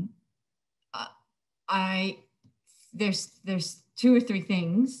 There's 2 or 3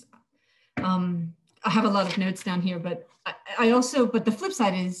 things. I have a lot of notes down here, but but the flip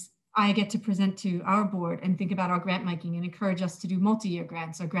side is I get to present to our board and think about our grant making and encourage us to do multi-year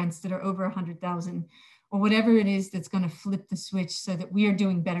grants or grants that are over 100,000 or whatever it is that's going to flip the switch so that we are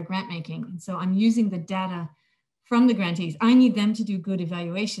doing better grant making. And so I'm using the data from the grantees. I need them to do good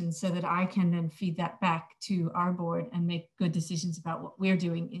evaluations so that I can then feed that back to our board and make good decisions about what we're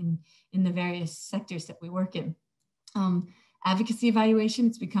doing in the various sectors that we work in. Advocacy evaluation,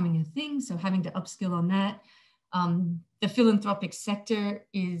 it's becoming a thing, so having to upskill on that. The philanthropic sector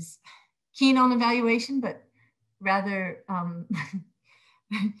is keen on evaluation, but rather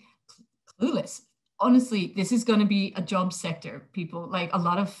clueless. Honestly, this is going to be a job sector. People, like a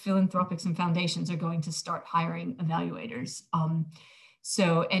lot of philanthropics and foundations are going to start hiring evaluators.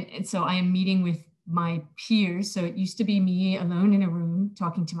 So I am meeting with my peers. So it used to be me alone in a room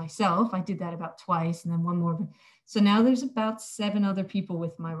talking to myself. I did that about twice and then one more. So now there's about 7 other people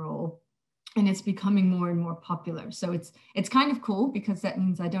with my role. And it's becoming more and more popular. So it's kind of cool because that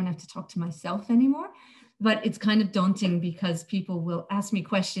means I don't have to talk to myself anymore, but it's kind of daunting because people will ask me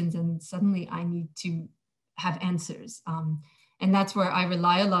questions and suddenly I need to have answers. And that's where I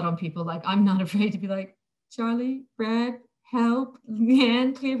rely a lot on people. Like, I'm not afraid to be like, Charlie, Brad, help,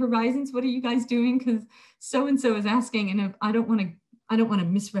 Leanne, Clear Horizons, what are you guys doing? Because so-and-so is asking and I don't want to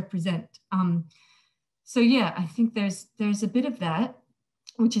misrepresent. So yeah, I think there's a bit of that,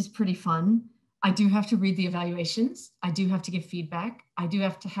 which is pretty fun. I do have to read the evaluations. I do have to give feedback. I do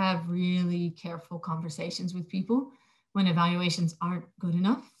have to have really careful conversations with people when evaluations aren't good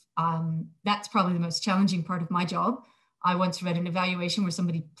enough. That's probably the most challenging part of my job. I once read an evaluation where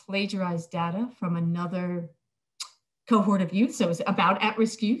somebody plagiarized data from another cohort of youth. So it was about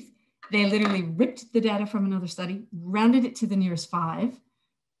at-risk youth. They literally ripped the data from another study, rounded it to the nearest 5,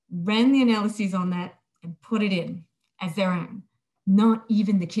 ran the analyses on that and put it in as their own. Not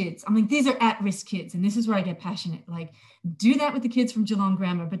even the kids. I'm like, these are at-risk kids. And this is where I get passionate. Like, do that with the kids from Geelong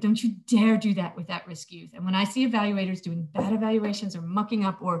Grammar, but don't you dare do that with at-risk youth. And when I see evaluators doing bad evaluations or mucking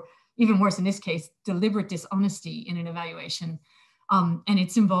up, or even worse in this case, deliberate dishonesty in an evaluation, and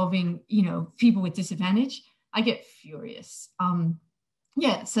it's involving, people with disadvantage, I get furious.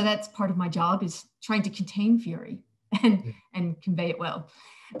 Yeah, so that's part of my job, is trying to contain fury and convey it well.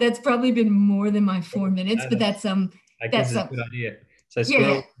 That's probably been more than my 4 minutes, but that's I guess it's a good idea. So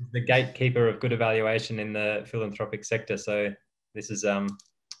Squirrel is the gatekeeper of good evaluation in the philanthropic sector. So this is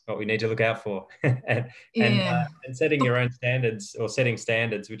what we need to look out for. and setting your own standards, or setting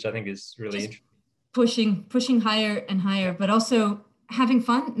standards, which I think is really interesting. Pushing higher and higher, but also having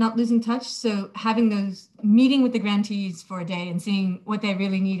fun, not losing touch. So having those, meeting with the grantees for a day and seeing what they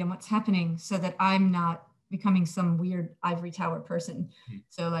really need and what's happening, so that I'm not becoming some weird ivory tower person.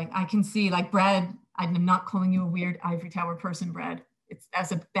 So like, I can see, like, Brad, I'm not calling you a weird ivory tower person, Brad. It's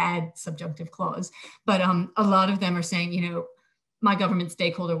as a bad subjunctive clause, but a lot of them are saying, my government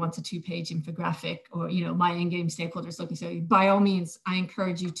stakeholder wants a 2-page infographic, or, my end-game stakeholder is looking. So by all means, I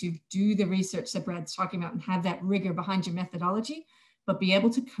encourage you to do the research that Brad's talking about and have that rigor behind your methodology, but be able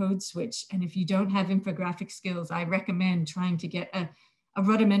to code switch. And if you don't have infographic skills, I recommend trying to get a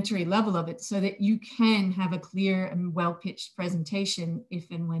rudimentary level of it so that you can have a clear and well-pitched presentation if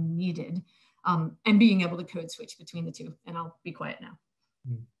and when needed, and being able to code switch between the two. And I'll be quiet now.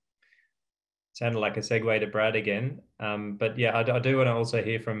 Sounded like a segue to Brad again. But yeah, I do want to also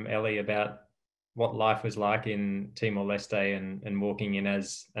hear from Ellie about what life was like in Timor-Leste and walking in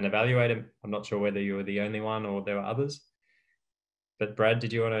as an evaluator. I'm not sure whether you were the only one or there were others. But Brad,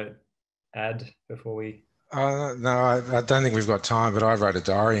 did you want to add before we... No, I don't think we've got time, but I wrote a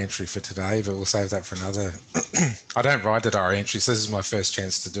diary entry for today, but we'll save that for another. I don't write the diary entry, so this is my first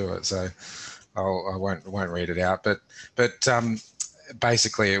chance to do it, so I won't read it out. But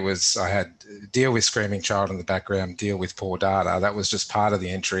basically, it was, I had deal with screaming child in the background, deal with poor data. That was just part of the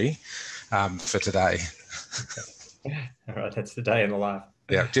entry for today. All right, that's the day in the life.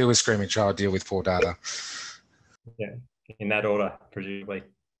 Yeah, deal with screaming child, deal with poor data. Yeah, in that order, presumably.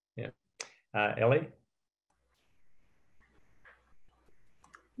 Yeah. Ellie?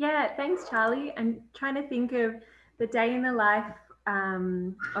 Yeah, thanks, Charlie. I'm trying to think of the day in the life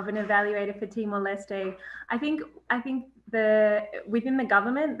of an evaluator for Timor-Leste. I think within the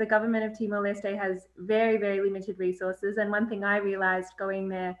government of Timor-Leste has very, very limited resources. And one thing I realized going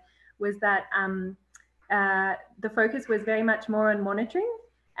there was that the focus was very much more on monitoring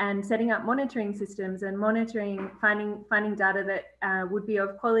and setting up monitoring systems and finding data that would be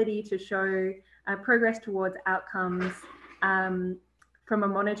of quality to show progress towards outcomes from a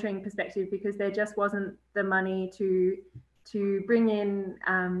monitoring perspective, because there just wasn't the money to bring in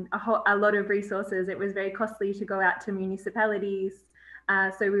a lot of resources. It was very costly to go out to municipalities.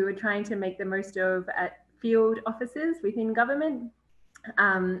 So we were trying to make the most of field officers within government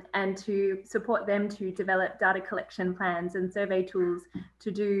and to support them to develop data collection plans and survey tools to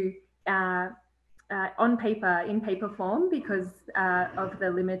do in paper form because of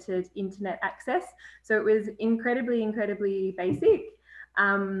the limited internet access. So it was incredibly basic,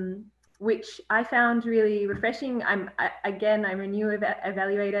 which I found really refreshing. I'm a new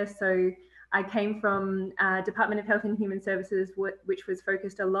evaluator, so I came from Department of Health and Human Services, which was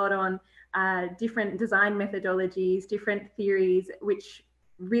focused a lot on different design methodologies, different theories, which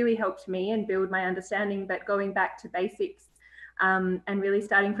really helped me and build my understanding. But going back to basics and really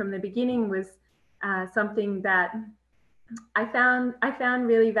starting from the beginning was something that I found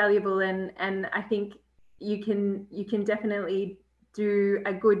really valuable, and I think you can definitely do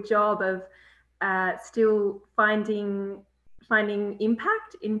a good job of still finding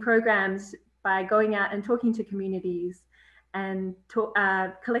impact in programs by going out and talking to communities and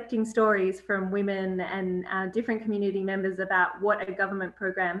collecting stories from women and different community members about what a government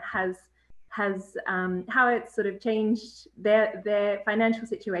program has how it's sort of changed their financial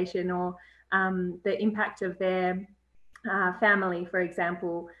situation or the impact of their family, for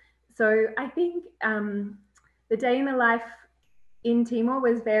example. So I think the day in the life in Timor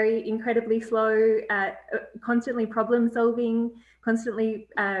was incredibly slow, constantly problem solving,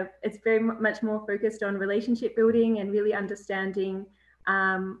 it's very much more focused on relationship building and really understanding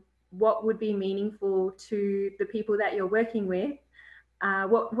what would be meaningful to the people that you're working with,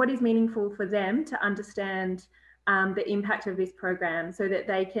 what is meaningful for them to understand the impact of this program so that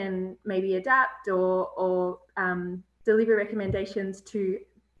they can maybe adapt or deliver recommendations to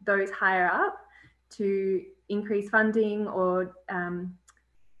those higher up to increase funding or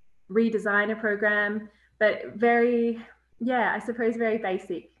redesign a program, but I suppose very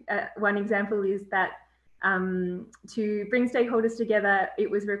basic. One example is that to bring stakeholders together,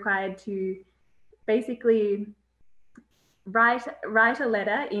 it was required to basically write a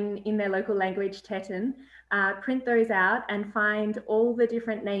letter in their local language, Teton, print those out and find all the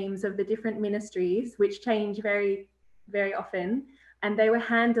different names of the different ministries, which change very, very often. And they were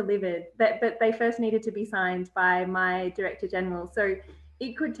hand delivered, but they first needed to be signed by my Director General. So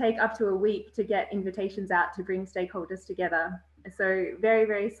it could take up to a week to get invitations out to bring stakeholders together. So very,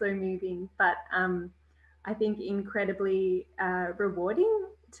 very slow moving, but I think incredibly rewarding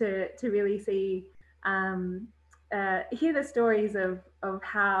to really see, hear the stories of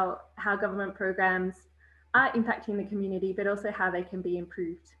how government programs are impacting the community, but also how they can be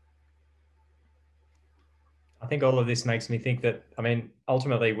improved. I think all of this makes me think that, I mean,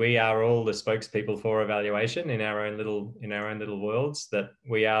 ultimately we are all the spokespeople for evaluation in our own little worlds, that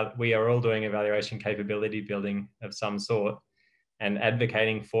we are all doing evaluation capability building of some sort and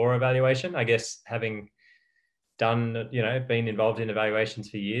advocating for evaluation. I guess having done, been involved in evaluations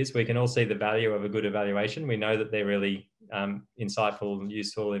for years, we can all see the value of a good evaluation. We know that they're really insightful,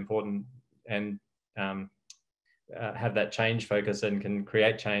 useful, important, and have that change focus and can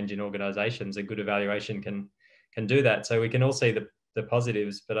create change in organizations. A good evaluation can do that. So we can all see the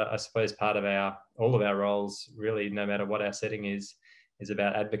positives, but I suppose part of all of our roles, really, no matter what our setting is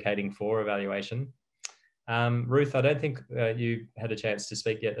about advocating for evaluation. Ruth, I don't think you had a chance to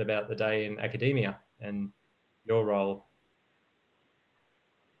speak yet about the day in academia and your role.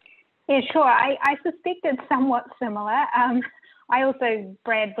 Yeah, sure. I suspect it's somewhat similar. I also,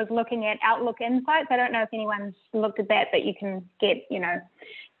 Brad, was looking at Outlook Insights. I don't know if anyone's looked at that, but you can get,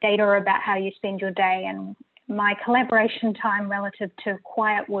 data about how you spend your day, and my collaboration time relative to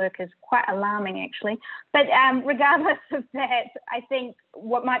quiet work is quite alarming, actually. But regardless of that, I think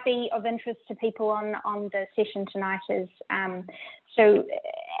what might be of interest to people on the session tonight is, so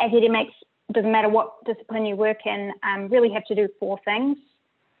academics, doesn't matter what discipline you work in, really have to do 4 things.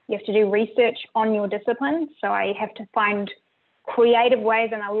 You have to do research on your discipline. So I have to find creative ways,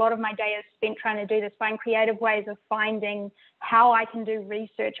 and a lot of my day is spent trying to do this, find creative ways of finding how I can do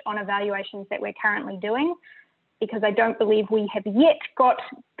research on evaluations that we're currently doing, because I don't believe we have yet got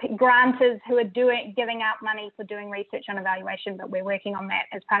grantors who are giving out money for doing research on evaluation, but we're working on that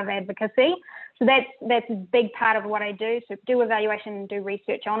as part of advocacy. So that's a big part of what I do. So do evaluation and do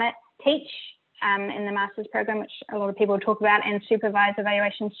research on it, teach in the master's program, which a lot of people talk about, and supervise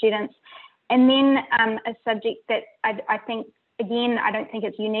evaluation students. And then a subject that I think, again, I don't think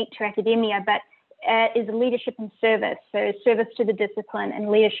it's unique to academia, but is leadership and service. So service to the discipline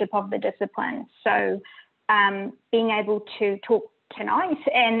and leadership of the discipline. So being able to talk tonight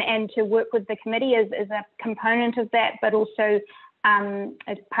and to work with the committee is a component of that, but also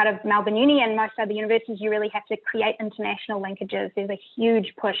as part of Melbourne Uni and most other universities, you really have to create international linkages. There's a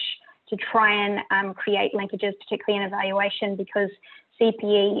huge push to try and create linkages, particularly in evaluation, because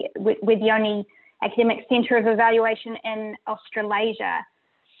CPE, we're the only academic centre of evaluation in Australasia.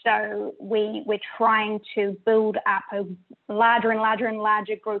 So we're trying to build up a larger and larger and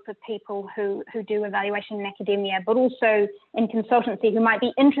larger group of people who do evaluation in academia, but also in consultancy who might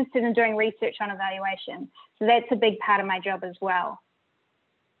be interested in doing research on evaluation. So that's a big part of my job as well.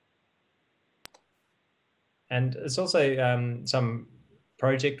 And it's also some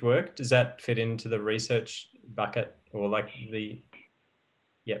project work. Does that fit into the research bucket, or like the,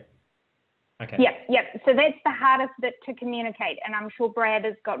 yep. Okay. Yep. So that's the hardest bit to communicate, and I'm sure Brad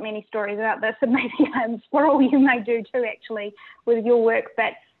has got many stories about this, and maybe Squirrel, you may do too, actually, with your work.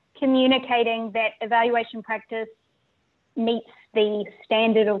 But communicating that evaluation practice meets the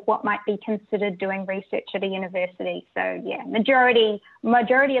standard of what might be considered doing research at a university. So yeah, majority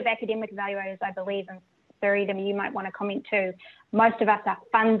of academic evaluators, I believe, and Farida, you might want to comment too, most of us are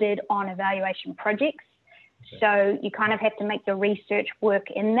funded on evaluation projects. So you kind of have to make the research work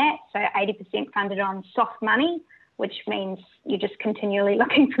in that. So 80% funded on soft money, which means you're just continually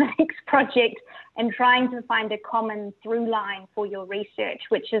looking for the next project and trying to find a common through line for your research,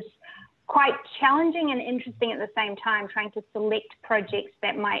 which is quite challenging and interesting at the same time, trying to select projects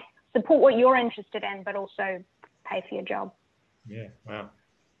that might support what you're interested in, but also pay for your job. Yeah, wow.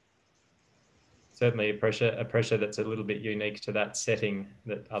 Certainly a pressure that's a little bit unique to that setting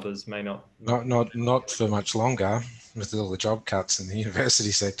that others may not. Not for much longer with all the job cuts in the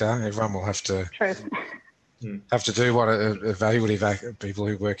university sector. Everyone will have to have to do what evaluative people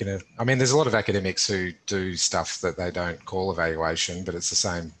who work in a. I mean, there's a lot of academics who do stuff that they don't call evaluation, but it's the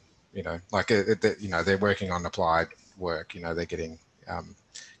same. You know, like they're working on applied work. You know, they're getting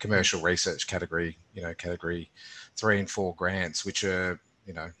commercial research category 3 and 4 grants, which are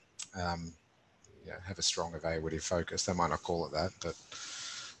have a strong evaluative focus. They might not call it that, but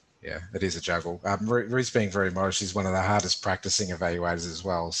yeah, it is a juggle. Ruth's being very modest. She's one of the hardest practicing evaluators as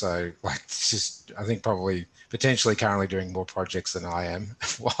well. So like, she's, I think, probably potentially currently doing more projects than I am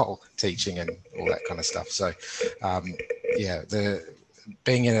while teaching and all that kind of stuff. So yeah,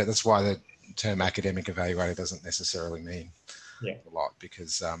 being in it, that's why the term academic evaluator doesn't necessarily mean a lot,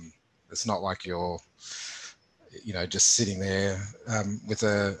 because it's not like you're, just sitting there with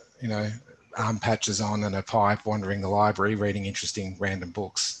a, arm patches on and a pipe, wandering the library, reading interesting random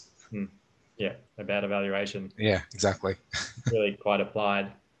books. Yeah, about evaluation. Yeah, exactly. Really quite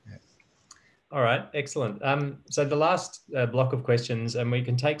applied. Yeah. All right, excellent. So the last block of questions, and we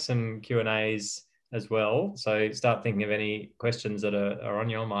can take some Q&As as well. So start thinking of any questions that are on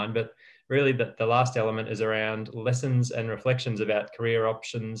your mind. But really, the last element is around lessons and reflections about career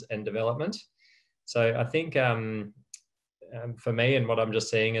options and development. So I think for me, and what I'm just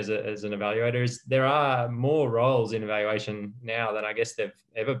seeing as an evaluator, is there are more roles in evaluation now than I guess there've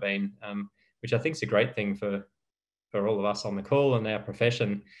ever been, which I think is a great thing for all of us on the call and our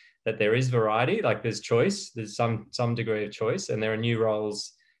profession, that there is variety, like there's choice, there's some degree of choice, and there are new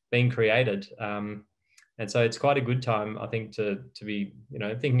roles being created. And so it's quite a good time, I think, to be,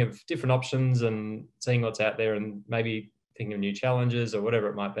 thinking of different options and seeing what's out there, and maybe thinking of new challenges or whatever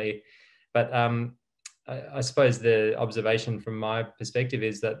it might be. But I suppose the observation from my perspective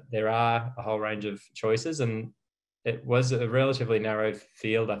is that there are a whole range of choices, and it was a relatively narrow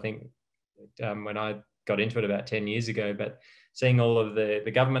field, I think, when I got into it about 10 years ago. But seeing all of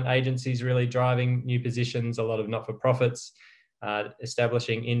the government agencies really driving new positions, a lot of not-for-profits,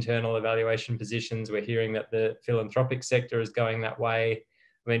 establishing internal evaluation positions. We're hearing that the philanthropic sector is going that way.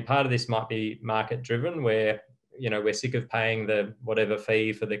 I mean, part of this might be market-driven, where we're sick of paying the whatever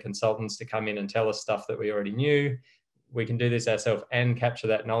fee for the consultants to come in and tell us stuff that we already knew. We can do this ourselves and capture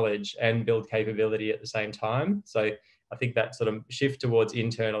that knowledge and build capability at the same time. So I think that sort of shift towards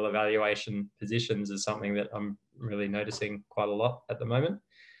internal evaluation positions is something that I'm really noticing quite a lot at the moment.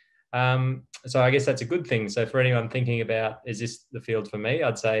 So I guess that's a good thing. So for anyone thinking about, is this the field for me?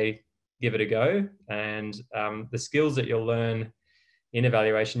 I'd say give it a go. And the skills that you'll learn in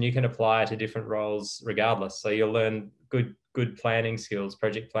evaluation, you can apply to different roles regardless. So you'll learn good planning skills,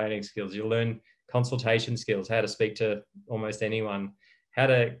 project planning skills. You'll learn consultation skills, how to speak to almost anyone, how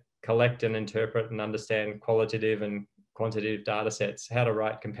to collect and interpret and understand qualitative and quantitative data sets, how to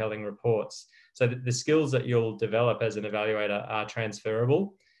write compelling reports. So the skills that you'll develop as an evaluator are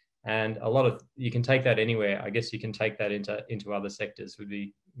transferable, and you can take that anywhere. I guess you can take that into other sectors, would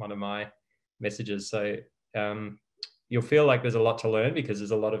be one of my messages. So you'll feel like there's a lot to learn because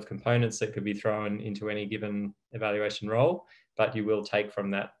there's a lot of components that could be thrown into any given evaluation role, but you will take from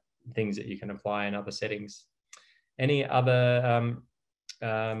that things that you can apply in other settings. Any other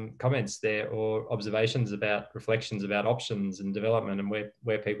comments there or observations about reflections about options and development and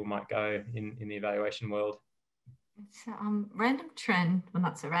where people might go in the evaluation world? It's a random trend, well,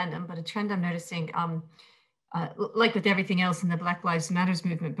 not so random, but a trend I'm noticing, like with everything else in the Black Lives Matters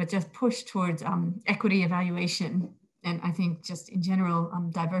movement, but just push towards equity evaluation. And I think just in general,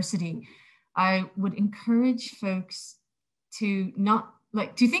 diversity. I would encourage folks to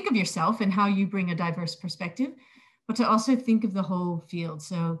to think of yourself and how you bring a diverse perspective, but to also think of the whole field.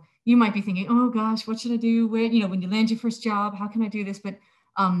 So you might be thinking, oh gosh, what should I do? Where, when you land your first job, how can I do this? But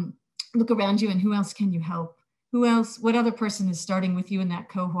look around you and who else can you help? Who else, what other person is starting with you in that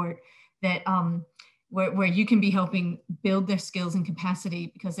cohort that where you can be helping build their skills and capacity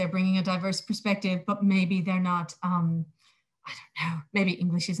because they're bringing a diverse perspective, but maybe they're not, I don't know, maybe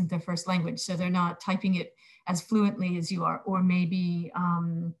English isn't their first language, so they're not typing it as fluently as you are, or maybe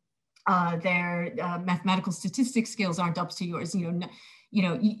their mathematical statistics skills aren't up to yours. You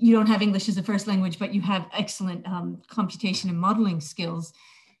don't have English as a first language, but you have excellent computation and modeling skills.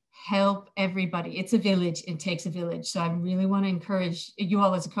 Help everybody. It's a village. It takes a village. So I really want to encourage you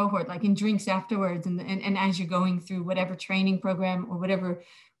all as a cohort, like in drinks afterwards and as you're going through whatever training program or whatever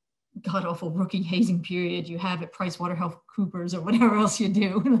god awful rookie hazing period you have at PricewaterhouseCoopers or whatever else you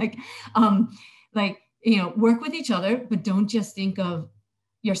do, work with each other, but don't just think of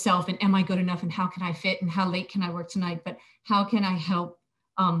yourself and am I good enough and how can I fit and how late can I work tonight, but how can I help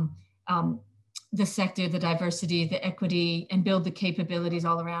the sector, the diversity, the equity, and build the capabilities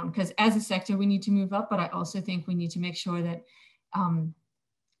all around. Because as a sector, we need to move up, but I also think we need to make sure that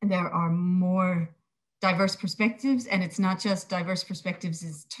there are more diverse perspectives, and it's not just diverse perspectives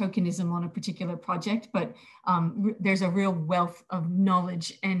as tokenism on a particular project, but there's a real wealth of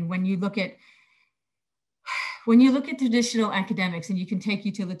knowledge. And when you look at traditional academics, and you can take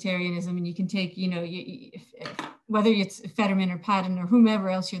utilitarianism, and you can take, whether it's Fetterman or Patton or whomever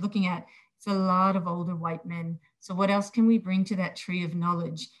else you're looking at, it's a lot of older white men. So what else can we bring to that tree of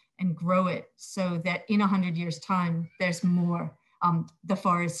knowledge and grow it so that in 100 years' time, there's more, the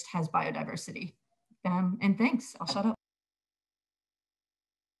forest has biodiversity. And thanks, I'll shut up.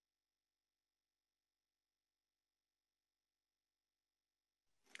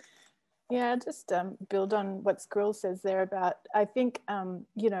 Yeah, just build on what Squirrel says there about, I think,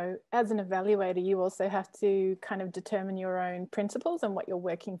 as an evaluator, you also have to kind of determine your own principles and what you're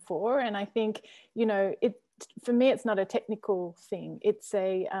working for. And I think, for me, it's not a technical thing. It's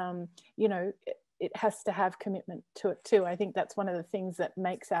a, it has to have commitment to it too. I think that's one of the things that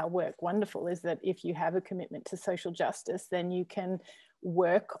makes our work wonderful, is that if you have a commitment to social justice, then you can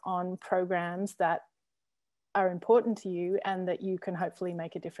work on programs that are important to you and that you can hopefully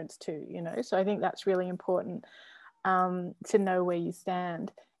make a difference to, So I think that's really important, to know where you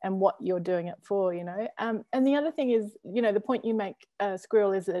stand and what you're doing it for, And the other thing is, the point you make,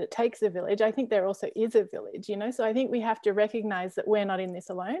 Squirrel, is that it takes a village. I think there also is a village, So I think we have to recognize that we're not in this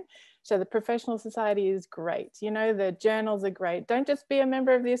alone. So the professional society is great. The journals are great. Don't just be a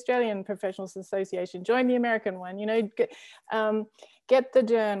member of the Australian Professionals Association, join the American one, get the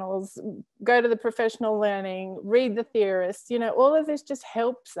journals, go to the professional learning, read the theorists, all of this just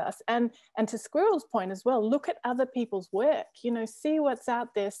helps us. And to Squirrel's point as well, look at other people's work, see what's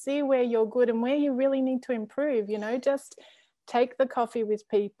out there, see where you're good and where you really need to improve, just take the coffee with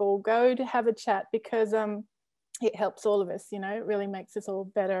people, go to have a chat, because it helps all of us, it really makes us all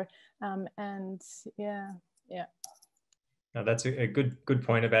better. And yeah. No, that's a good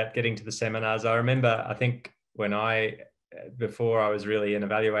point about getting to the seminars. I remember, I think when before I was really an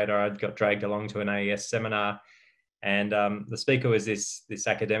evaluator, I got dragged along to an AES seminar, and the speaker was this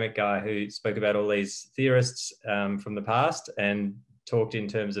academic guy who spoke about all these theorists from the past and talked in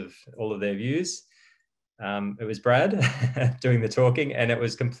terms of all of their views. It was Brad doing the talking, and it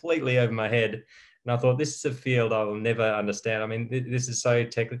was completely over my head. And I thought, this is a field I will never understand. I mean, this is so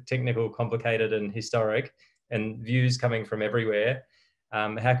technical, complicated, and historic, and views coming from everywhere.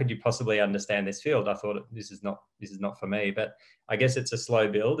 how could you possibly understand this field? I thought this is not for me. But I guess it's a slow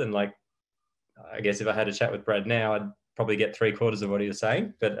build, and like, I guess if I had a chat with Brad now, I'd probably get 3/4 of what he was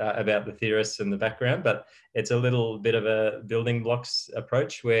saying, but about the theorists and the background. But it's a little bit of a building blocks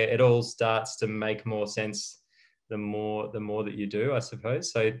approach where it all starts to make more sense the more that you do, I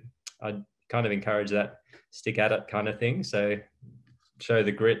suppose. So I'd kind of encourage that stick at it kind of thing. So show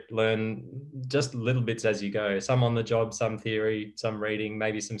the grit, learn just little bits as you go. Some on the job, some theory, some reading,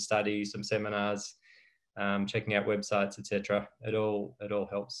 maybe some study, some seminars, checking out websites, etc. It all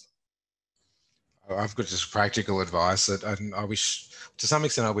helps. I've got just practical advice that I wish, to some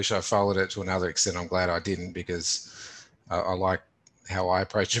extent, I wish I followed it. To another extent, I'm glad I didn't, because I like how I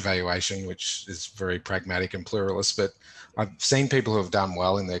approach evaluation, which is very pragmatic and pluralist. But I've seen people who have done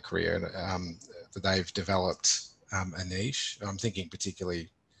well in their career, that they've developed a niche. I'm thinking particularly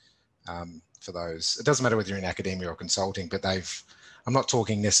for those, it doesn't matter whether you're in academia or consulting, but I'm not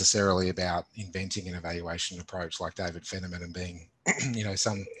talking necessarily about inventing an evaluation approach like David Fenneman and being,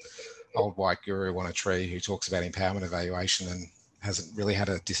 some old white guru on a tree who talks about empowerment evaluation and hasn't really had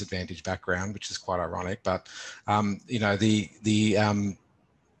a disadvantaged background, which is quite ironic. But the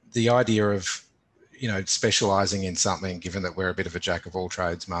idea of specializing in something, given that we're a bit of a jack of all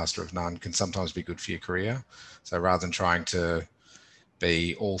trades, master of none, can sometimes be good for your career. So rather than trying to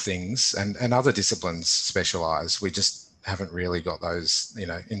be all things, and other disciplines specialize, we just haven't really got those,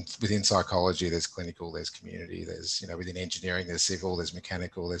 within psychology, there's clinical, there's community, there's, within engineering, there's civil, there's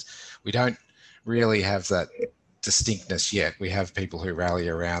mechanical, we don't really have that distinctness yet. We have people who rally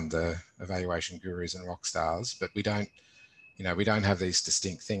around the evaluation gurus and rock stars, but we don't have these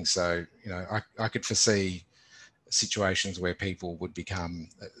distinct things. So, I could foresee situations where people would become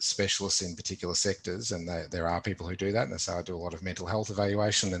specialists in particular sectors, and there are people who do that. And so I do a lot of mental health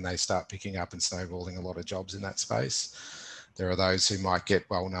evaluation, and they start picking up and snowballing a lot of jobs in that space. There are those who might get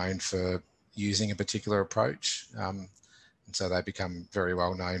well known for using a particular approach. And so they become very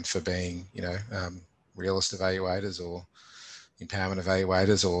well known for being, realist evaluators or empowerment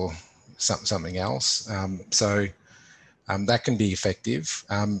evaluators or something else. That can be effective.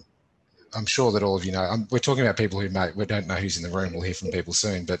 I'm sure that all of you know, we're talking about people we don't know who's in the room. We'll hear from people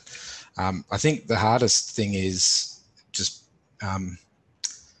soon. But I think the hardest thing is just,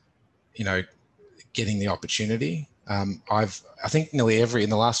 getting the opportunity. I think in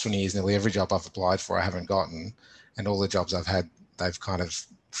the last 20 years, nearly every job I've applied for, I haven't gotten. And all the jobs I've had, they've kind of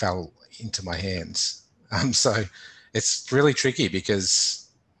fell into my hands. So it's really tricky because,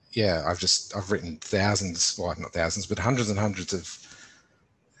 yeah, I've written thousands, well, not thousands, but hundreds and hundreds of,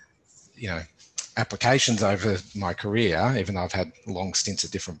 applications over my career, even though I've had long stints at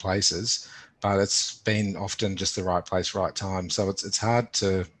different places, but it's been often just the right place, right time. So it's hard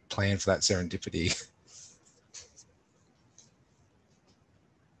to plan for that serendipity.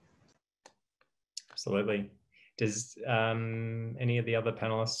 Absolutely. Does any of the other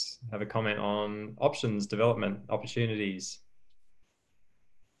panelists have a comment on options, development, opportunities?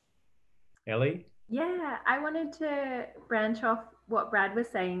 Ellie? Yeah, I wanted to branch off what Brad was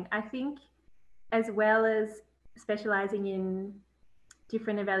saying. I think as well as specializing in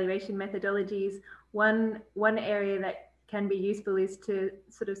different evaluation methodologies, one area that can be useful is to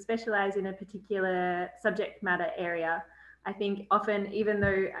sort of specialize in a particular subject matter area. I think often, even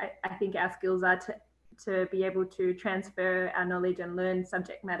though I think our skills are to be able to transfer our knowledge and learn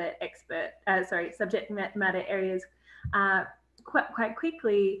subject matter areas quite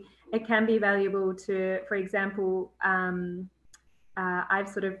quickly, it can be valuable to, for example, I've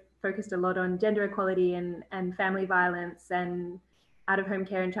sort of focused a lot on gender equality and family violence and out-of-home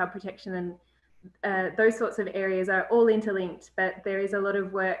care and child protection, and those sorts of areas are all interlinked, but there is a lot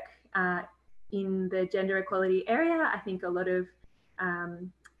of work in the gender equality area. I think a lot of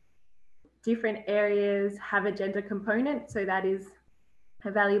different areas have a gender component, so that is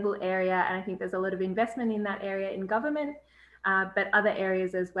a valuable area, and I think there's a lot of investment in that area in government, but other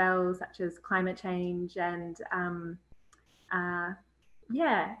areas as well, such as climate change and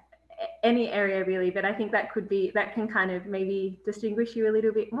any area really. But I think that can kind of maybe distinguish you a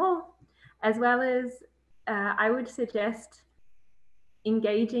little bit more, as well as I would suggest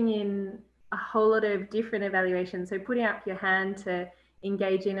engaging in a whole lot of different evaluations. So putting up your hand to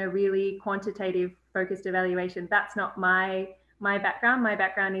engage in a really quantitative focused evaluation. That's not my background. My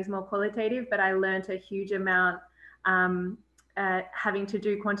background is more qualitative, but I learned a huge amount having to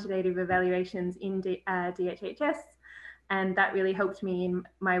do quantitative evaluations in DHHS, and that really helped me in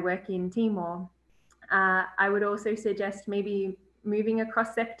my work in Timor. I would also suggest maybe moving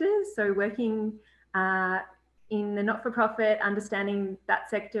across sectors, so working in the not-for-profit, understanding that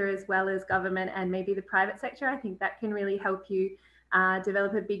sector as well as government and maybe the private sector. I think that can really help you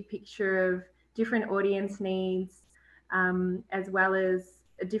develop a big picture of different audience needs, as well as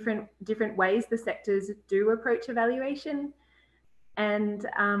different ways the sectors do approach evaluation. And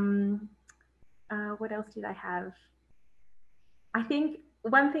what else did I have? I think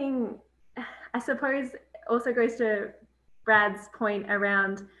one thing, I suppose, also goes to Brad's point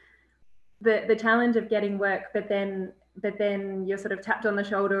around the challenge of getting work, but then you're sort of tapped on the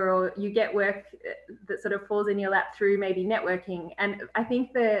shoulder, or you get work that sort of falls in your lap through maybe networking. And I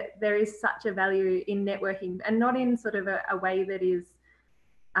think that there is such a value in networking, and not in sort of a way that is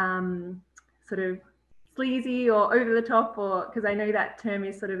sort of sleazy or over the top, or because I know that term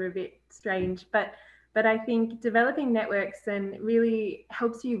is sort of a bit strange, but I think developing networks and really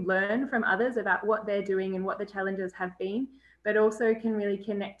helps you learn from others about what they're doing and what the challenges have been, but also can really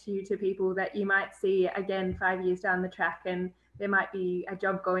connect you to people that you might see again 5 years down the track, and there might be a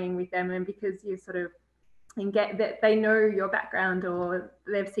job going with them, and because you sort of and get that they know your background or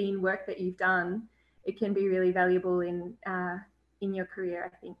they've seen work that you've done, it can be really valuable in your career,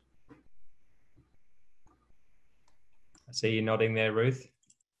 I think. I see you nodding there, Ruth.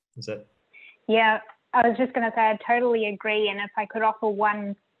 Is that? Yeah, I was just going to say I totally agree. And if I could offer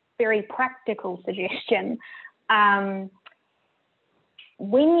one very practical suggestion,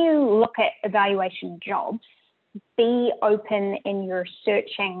 when you look at evaluation jobs, be open in your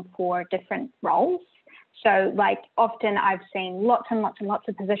searching for different roles. So like often I've seen lots and lots and lots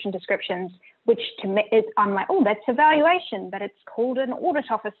of position descriptions, which to me is, I'm like, oh, that's evaluation, but it's called an audit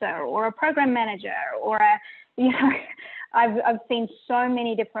officer or a program manager or a, you know, I've seen so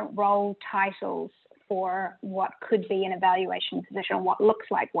many different role titles for what could be an evaluation position, what looks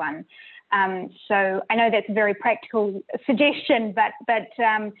like one. So I know that's a very practical suggestion, but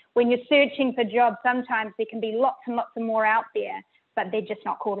when you're searching for jobs, sometimes there can be lots and lots of more out there, but they're just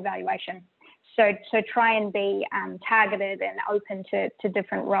not called evaluation. So try and be targeted and open to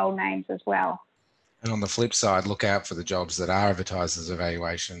different role names as well. And on the flip side, look out for the jobs that are advertised as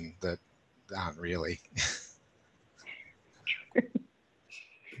evaluation that aren't really.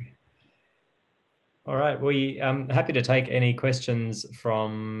 All right, I'm happy to take any questions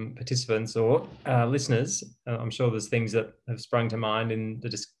from participants or listeners. I'm sure there's things that have sprung to mind in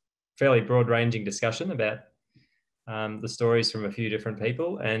the fairly broad-ranging discussion about the stories from a few different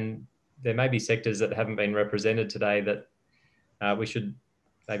people, and there may be sectors that haven't been represented today that we should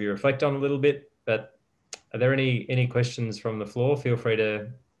maybe reflect on a little bit. But are there any questions from the floor? Feel free to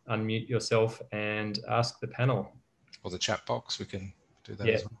unmute yourself and ask the panel. Or the chat box, we can do that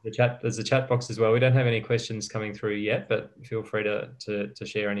as well. There's a chat box as well. We don't have any questions coming through yet, but feel free to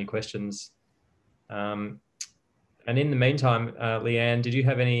share any questions. And in the meantime, Leanne, did you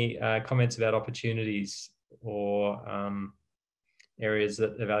have any comments about opportunities or areas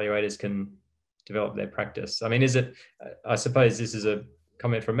that evaluators can develop their practice? I mean, I suppose this is a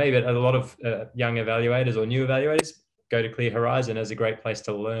comment from me, but a lot of young evaluators or new evaluators go to Clear Horizon as a great place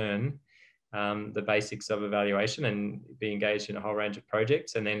to learn the basics of evaluation and be engaged in a whole range of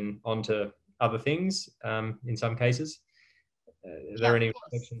projects, and then on to other things in some cases. Are there any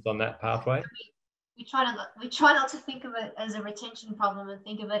reflections on that pathway? We try not to think of it as a retention problem, and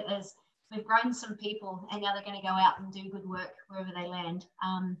think of it as we've grown some people and now they're going to go out and do good work wherever they land.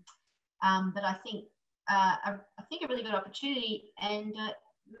 But I think a really good opportunity, and I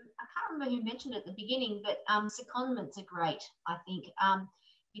can't remember who mentioned it at the beginning, but secondments are great, I think,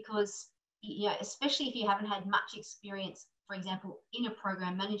 because, you know, especially if you haven't had much experience, for example, in a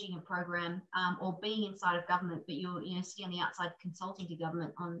program, managing a program, or being inside of government, but you're sitting on the outside consulting to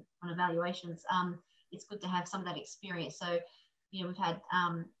government on evaluations. It's good to have some of that experience. So, you know, we've had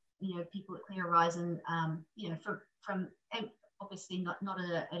people at Clear Horizon, from obviously not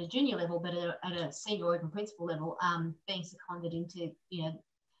at a junior level, but at a senior or even principal level, being seconded into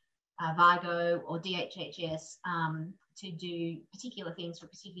Vigo or DHHS to do particular things for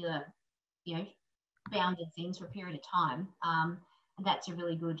particular, bounded things for a period of time, and that's a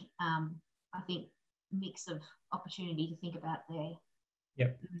really good, I think, mix of opportunity to think about there.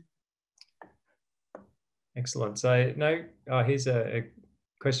 Yep. Excellent. So here's a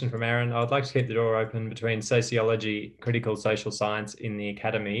question from Aaron. I'd like to keep the door open between sociology, critical social science in the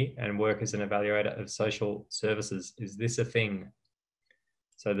academy, and work as an evaluator of social services. Is this a thing?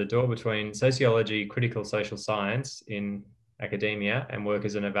 So the door between sociology, critical social science in academia, and work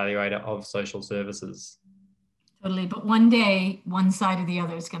as an evaluator of social services. Totally, but one day, one side or the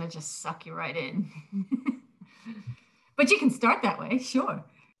other is going to just suck you right in. But you can start that way, sure.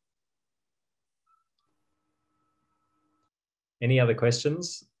 Any other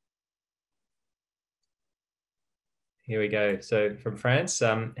questions? Here we go. So from France,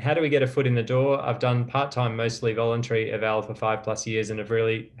 how do we get a foot in the door? I've done part-time, mostly voluntary eval for 5+ years and have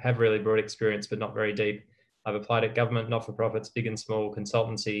really broad experience, but not very deep. I've applied at government, not-for-profits, big and small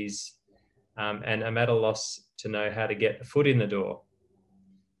consultancies, and I'm at a loss to know how to get a foot in the door.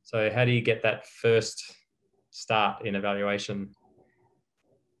 So how do you get that first start in evaluation?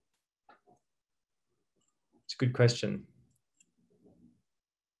 It's a good question.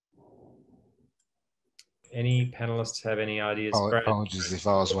 Any panelists have any ideas? Apologies if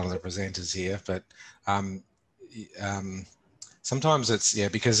I was one of the presenters here, but sometimes it's, yeah,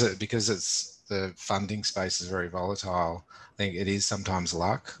 because it's the funding space is very volatile. I think it is sometimes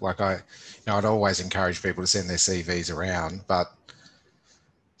luck. Like I'd always encourage people to send their CVs around, but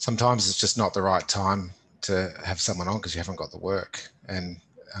sometimes it's just not the right time to have someone on because you haven't got the work. And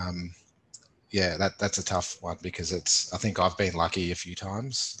yeah, that's a tough one because I think I've been lucky a few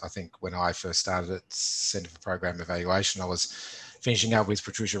times. I think when I first started at Centre for Program Evaluation, I was finishing up with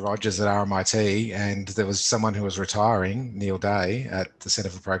Patricia Rogers at RMIT, and there was someone who was retiring, Neil Day, at the Centre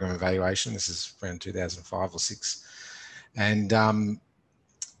for Program Evaluation. This is around 2005 or 6. And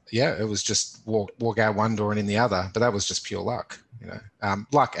yeah, it was just walk out one door and in the other, but that was just pure luck, you know.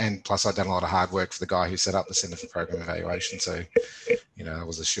 Luck, and plus I'd done a lot of hard work for the guy who set up the Centre for Program Evaluation, so you know I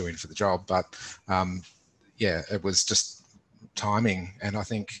was a shoo-in for the job. But yeah, it was just timing, and I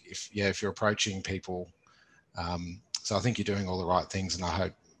think if you're approaching people, so I think you're doing all the right things, and I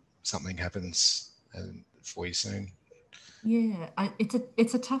hope something happens for you soon. Yeah,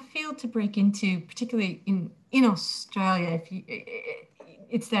 it's a tough field to break into, particularly in Australia.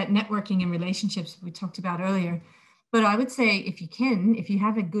 It's that networking and relationships we talked about earlier. But I would say if you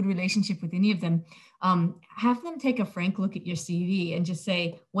have a good relationship with any of them, have them take a frank look at your CV and just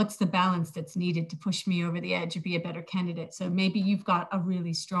say, what's the balance that's needed to push me over the edge or be a better candidate? So maybe you've got a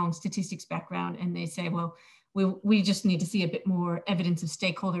really strong statistics background and they say, well, we just need to see a bit more evidence of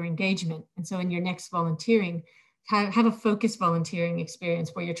stakeholder engagement. And so in your next volunteering, have a focused volunteering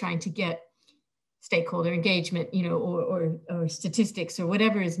experience where you're trying to get stakeholder engagement, you know, or statistics or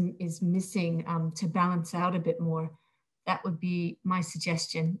whatever is missing to balance out a bit more. That would be my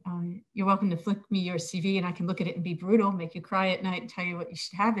suggestion. You're welcome to flick me your CV and I can look at it and be brutal, make you cry at night and tell you what you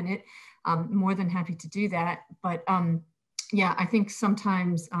should have in it. More than happy to do that. But yeah, I think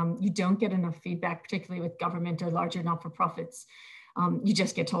sometimes you don't get enough feedback, particularly with government or larger not-for-profits. You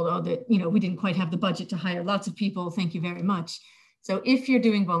just get told, oh, that, you know, we didn't quite have the budget to hire lots of people. Thank you very much. So if you're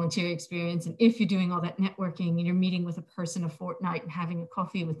doing volunteer experience and if you're doing all that networking and you're meeting with a person a fortnight and having a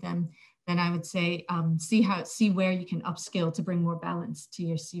coffee with them, then I would say see where you can upskill to bring more balance to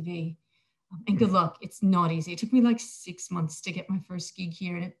your CV. And good luck. It's not easy. It took me like 6 months to get my first gig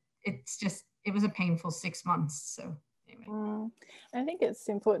here, and it was a painful 6 months. So anyway. I think it's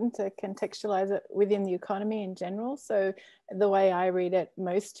important to contextualize it within the economy in general. So the way I read it,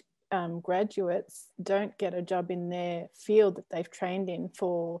 most graduates don't get a job in their field that they've trained in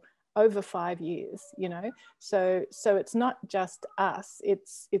for over 5 years, you know. So it's not just us,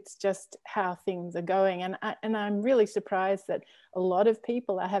 it's just how things are going. And I'm really surprised that a lot of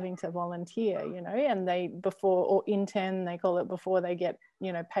people are having to volunteer, you know, and or intern, they call it, before they get,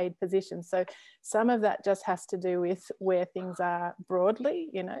 you know, paid positions. So some of that just has to do with where things are broadly,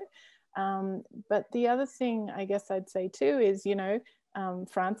 you know. But the other thing I guess I'd say too is, you know,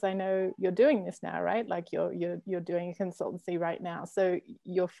 France, I know you're doing this now, right? Like you're doing a consultancy right now. So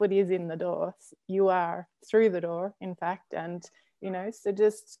your foot is in the door. You are through the door, in fact. And, you know, so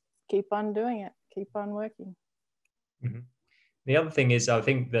just keep on doing it. Keep on working. Mm-hmm. The other thing is, I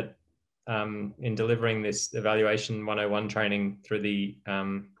think that in delivering this Evaluation 101 training through the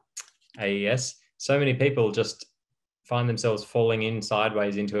AES, so many people just find themselves falling in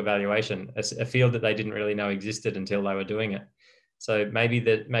sideways into evaluation, a field that they didn't really know existed until they were doing it. So maybe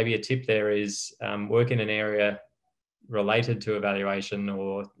a tip there is work in an area related to evaluation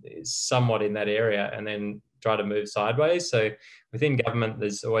or somewhat in that area, and then try to move sideways. So within government,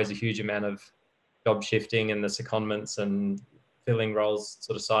 there's always a huge amount of job shifting and the secondments and filling roles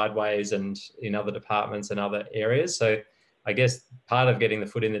sort of sideways and in other departments and other areas. So I guess part of getting the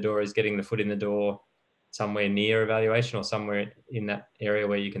foot in the door is getting the foot in the door somewhere near evaluation or somewhere in that area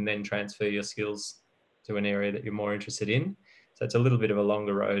where you can then transfer your skills to an area that you're more interested in. So it's a little bit of a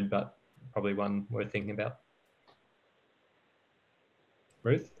longer road, but probably one worth thinking about.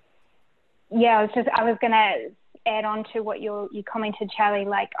 Ruth? Yeah, I was going to add on to what you commented, Charlie.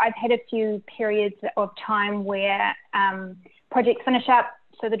 Like, I've had a few periods of time where projects finish up,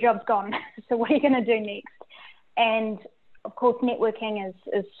 so the job's gone. So what are you going to do next? And of course, networking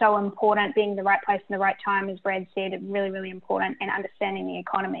is so important. Being in the right place in the right time, as Brad said, really, really important, and understanding the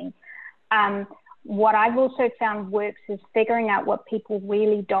economy. what I've also found works is figuring out what people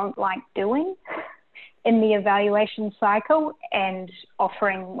really don't like doing in the evaluation cycle and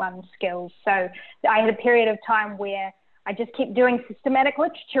offering one skills. So I had a period of time where I just kept doing systematic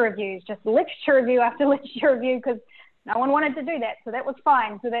literature reviews, just literature review after literature review, because no one wanted to do that. So that was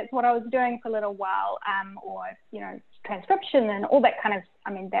fine. So that's what I was doing for a little while, or, you know, transcription and all that kind of,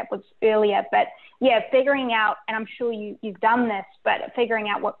 I mean, that was earlier. But yeah, figuring out, and I'm sure you've done this, but figuring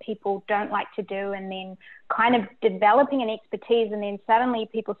out what people don't like to do and then kind of developing an expertise. And then suddenly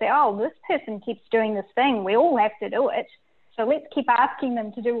people say, oh, this person keeps doing this thing. We all have to do it. So let's keep asking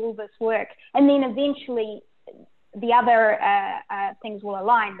them to do all this work. And then eventually the other things will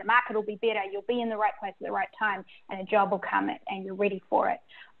align. The market will be better. You'll be in the right place at the right time, and a job will come and you're ready for it.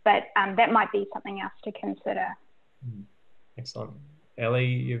 But that might be something else to consider. Excellent.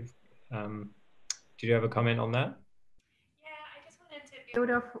 Ellie, did you have a comment on that? Yeah, I just wanted to build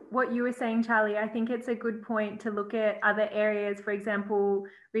off what you were saying, Charlie. I think it's a good point to look at other areas, for example,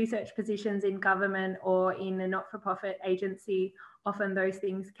 research positions in government or in a not-for-profit agency. Often those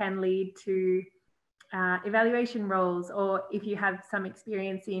things can lead to evaluation roles, or if you have some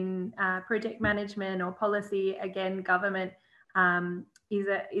experience in project management or policy, again, government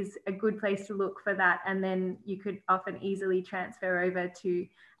is a good place to look for that. And then you could often easily transfer over to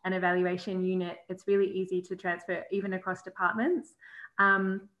an evaluation unit. It's really easy to transfer even across departments.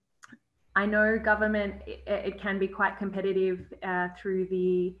 I know government, it can be quite competitive through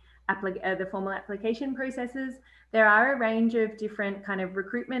the formal application processes. There are a range of different kind of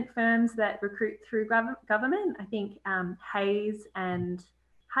recruitment firms that recruit through government. I think Hayes and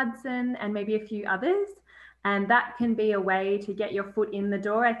Hudson and maybe a few others. And that can be a way to get your foot in the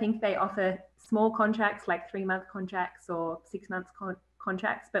door. I think they offer small contracts like 3-month contracts or 6-month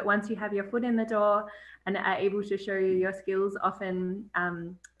contracts. But once you have your foot in the door and are able to show you your skills, often a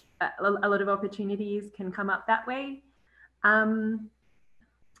lot of opportunities can come up that way.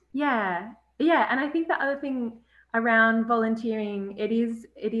 Yeah. And I think the other thing around volunteering, it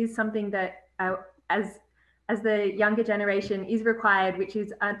is something that as the younger generation is required, which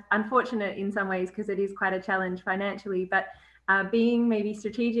is unfortunate in some ways because it is quite a challenge financially, but being maybe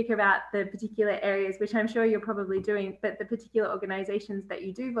strategic about the particular areas, which I'm sure you're probably doing, but the particular organizations that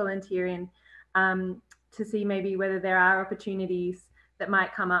you do volunteer in, to see maybe whether there are opportunities that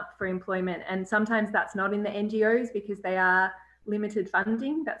might come up for employment. And sometimes that's not in the NGOs because they are limited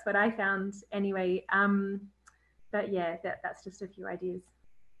funding. That's what I found anyway. But yeah, that's just a few ideas.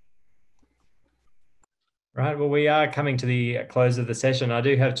 Right, well, we are coming to the close of the session. I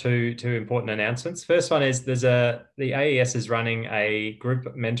do have two important announcements. First one is the AES is running a group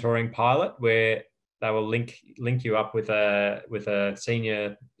mentoring pilot where they will link you up with a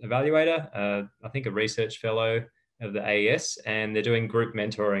senior evaluator, I think a research fellow of the AES, and they're doing group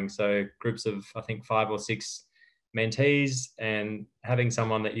mentoring. So groups of, I think, 5 or 6 mentees, and having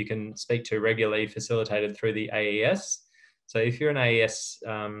someone that you can speak to regularly, facilitated through the AES. So if you're an AES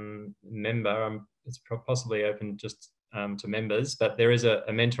member, it's possibly open just to members, but there is a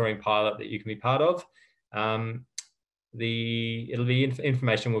mentoring pilot that you can be part of.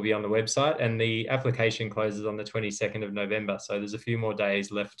 Information will be on the website, and the application closes on the 22nd of November. So there's a few more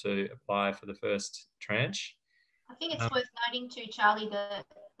days left to apply for the first tranche. I think it's worth noting too, Charlie,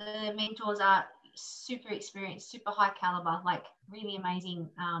 the mentors are super experienced, super high caliber, like really amazing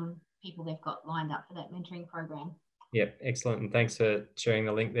people they've got lined up for that mentoring program. Yep, excellent. And thanks for sharing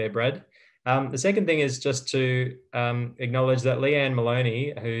the link there, Brad. The second thing is just to acknowledge that Leanne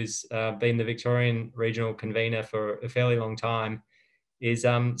Molony, who's been the Victorian Regional Convener for a fairly long time, is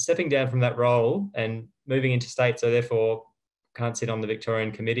stepping down from that role and moving into state, so therefore can't sit on the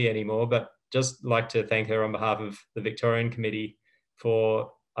Victorian Committee anymore. But just like to thank her on behalf of the Victorian Committee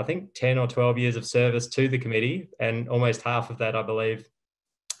for, I think, 10 or 12 years of service to the committee, and almost half of that, I believe,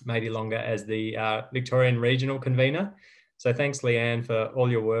 maybe longer, as the Victorian Regional Convener. So thanks, Leanne, for all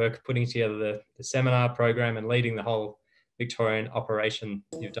your work, putting together the seminar program and leading the whole Victorian operation.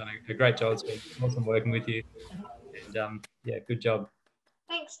 You've done a great job. It's been awesome working with you. And yeah, good job.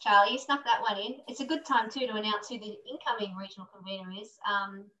 Thanks, Charlie. You snuck that one in. It's a good time too to announce who the incoming regional convener is,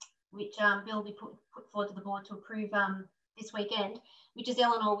 which Bill will be put forward to the board to approve this weekend, which is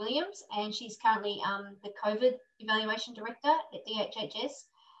Eleanor Williams, and she's currently the COVID evaluation director at DHHS,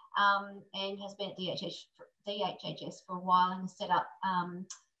 and has been at DHHS for a while, and has set up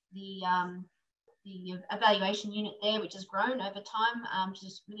the evaluation unit there, which has grown over time, which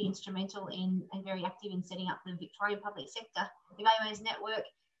is really instrumental in and very active in setting up the Victorian Public Sector Evaluators Network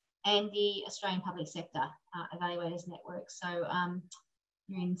and the Australian Public Sector Evaluators Network. So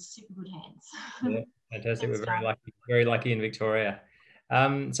you're in super good hands. Yeah, fantastic. Thanks, We're very lucky in Victoria.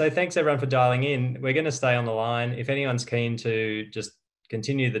 So thanks everyone for dialing in. We're going to stay on the line. If anyone's keen to just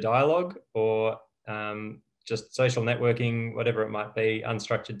continue the dialogue or just social networking, whatever it might be,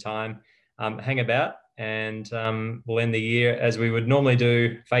 unstructured time, hang about, and we'll end the year as we would normally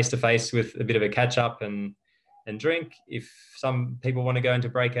do, face-to-face with a bit of a catch-up and drink. If some people want to go into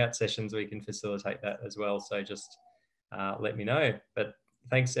breakout sessions, we can facilitate that as well. So just let me know. But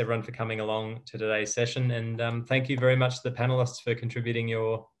thanks everyone for coming along to today's session, and thank you very much to the panelists for contributing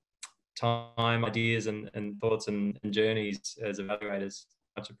your time, ideas and thoughts and journeys as evaluators.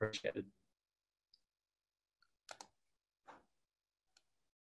 Much appreciated.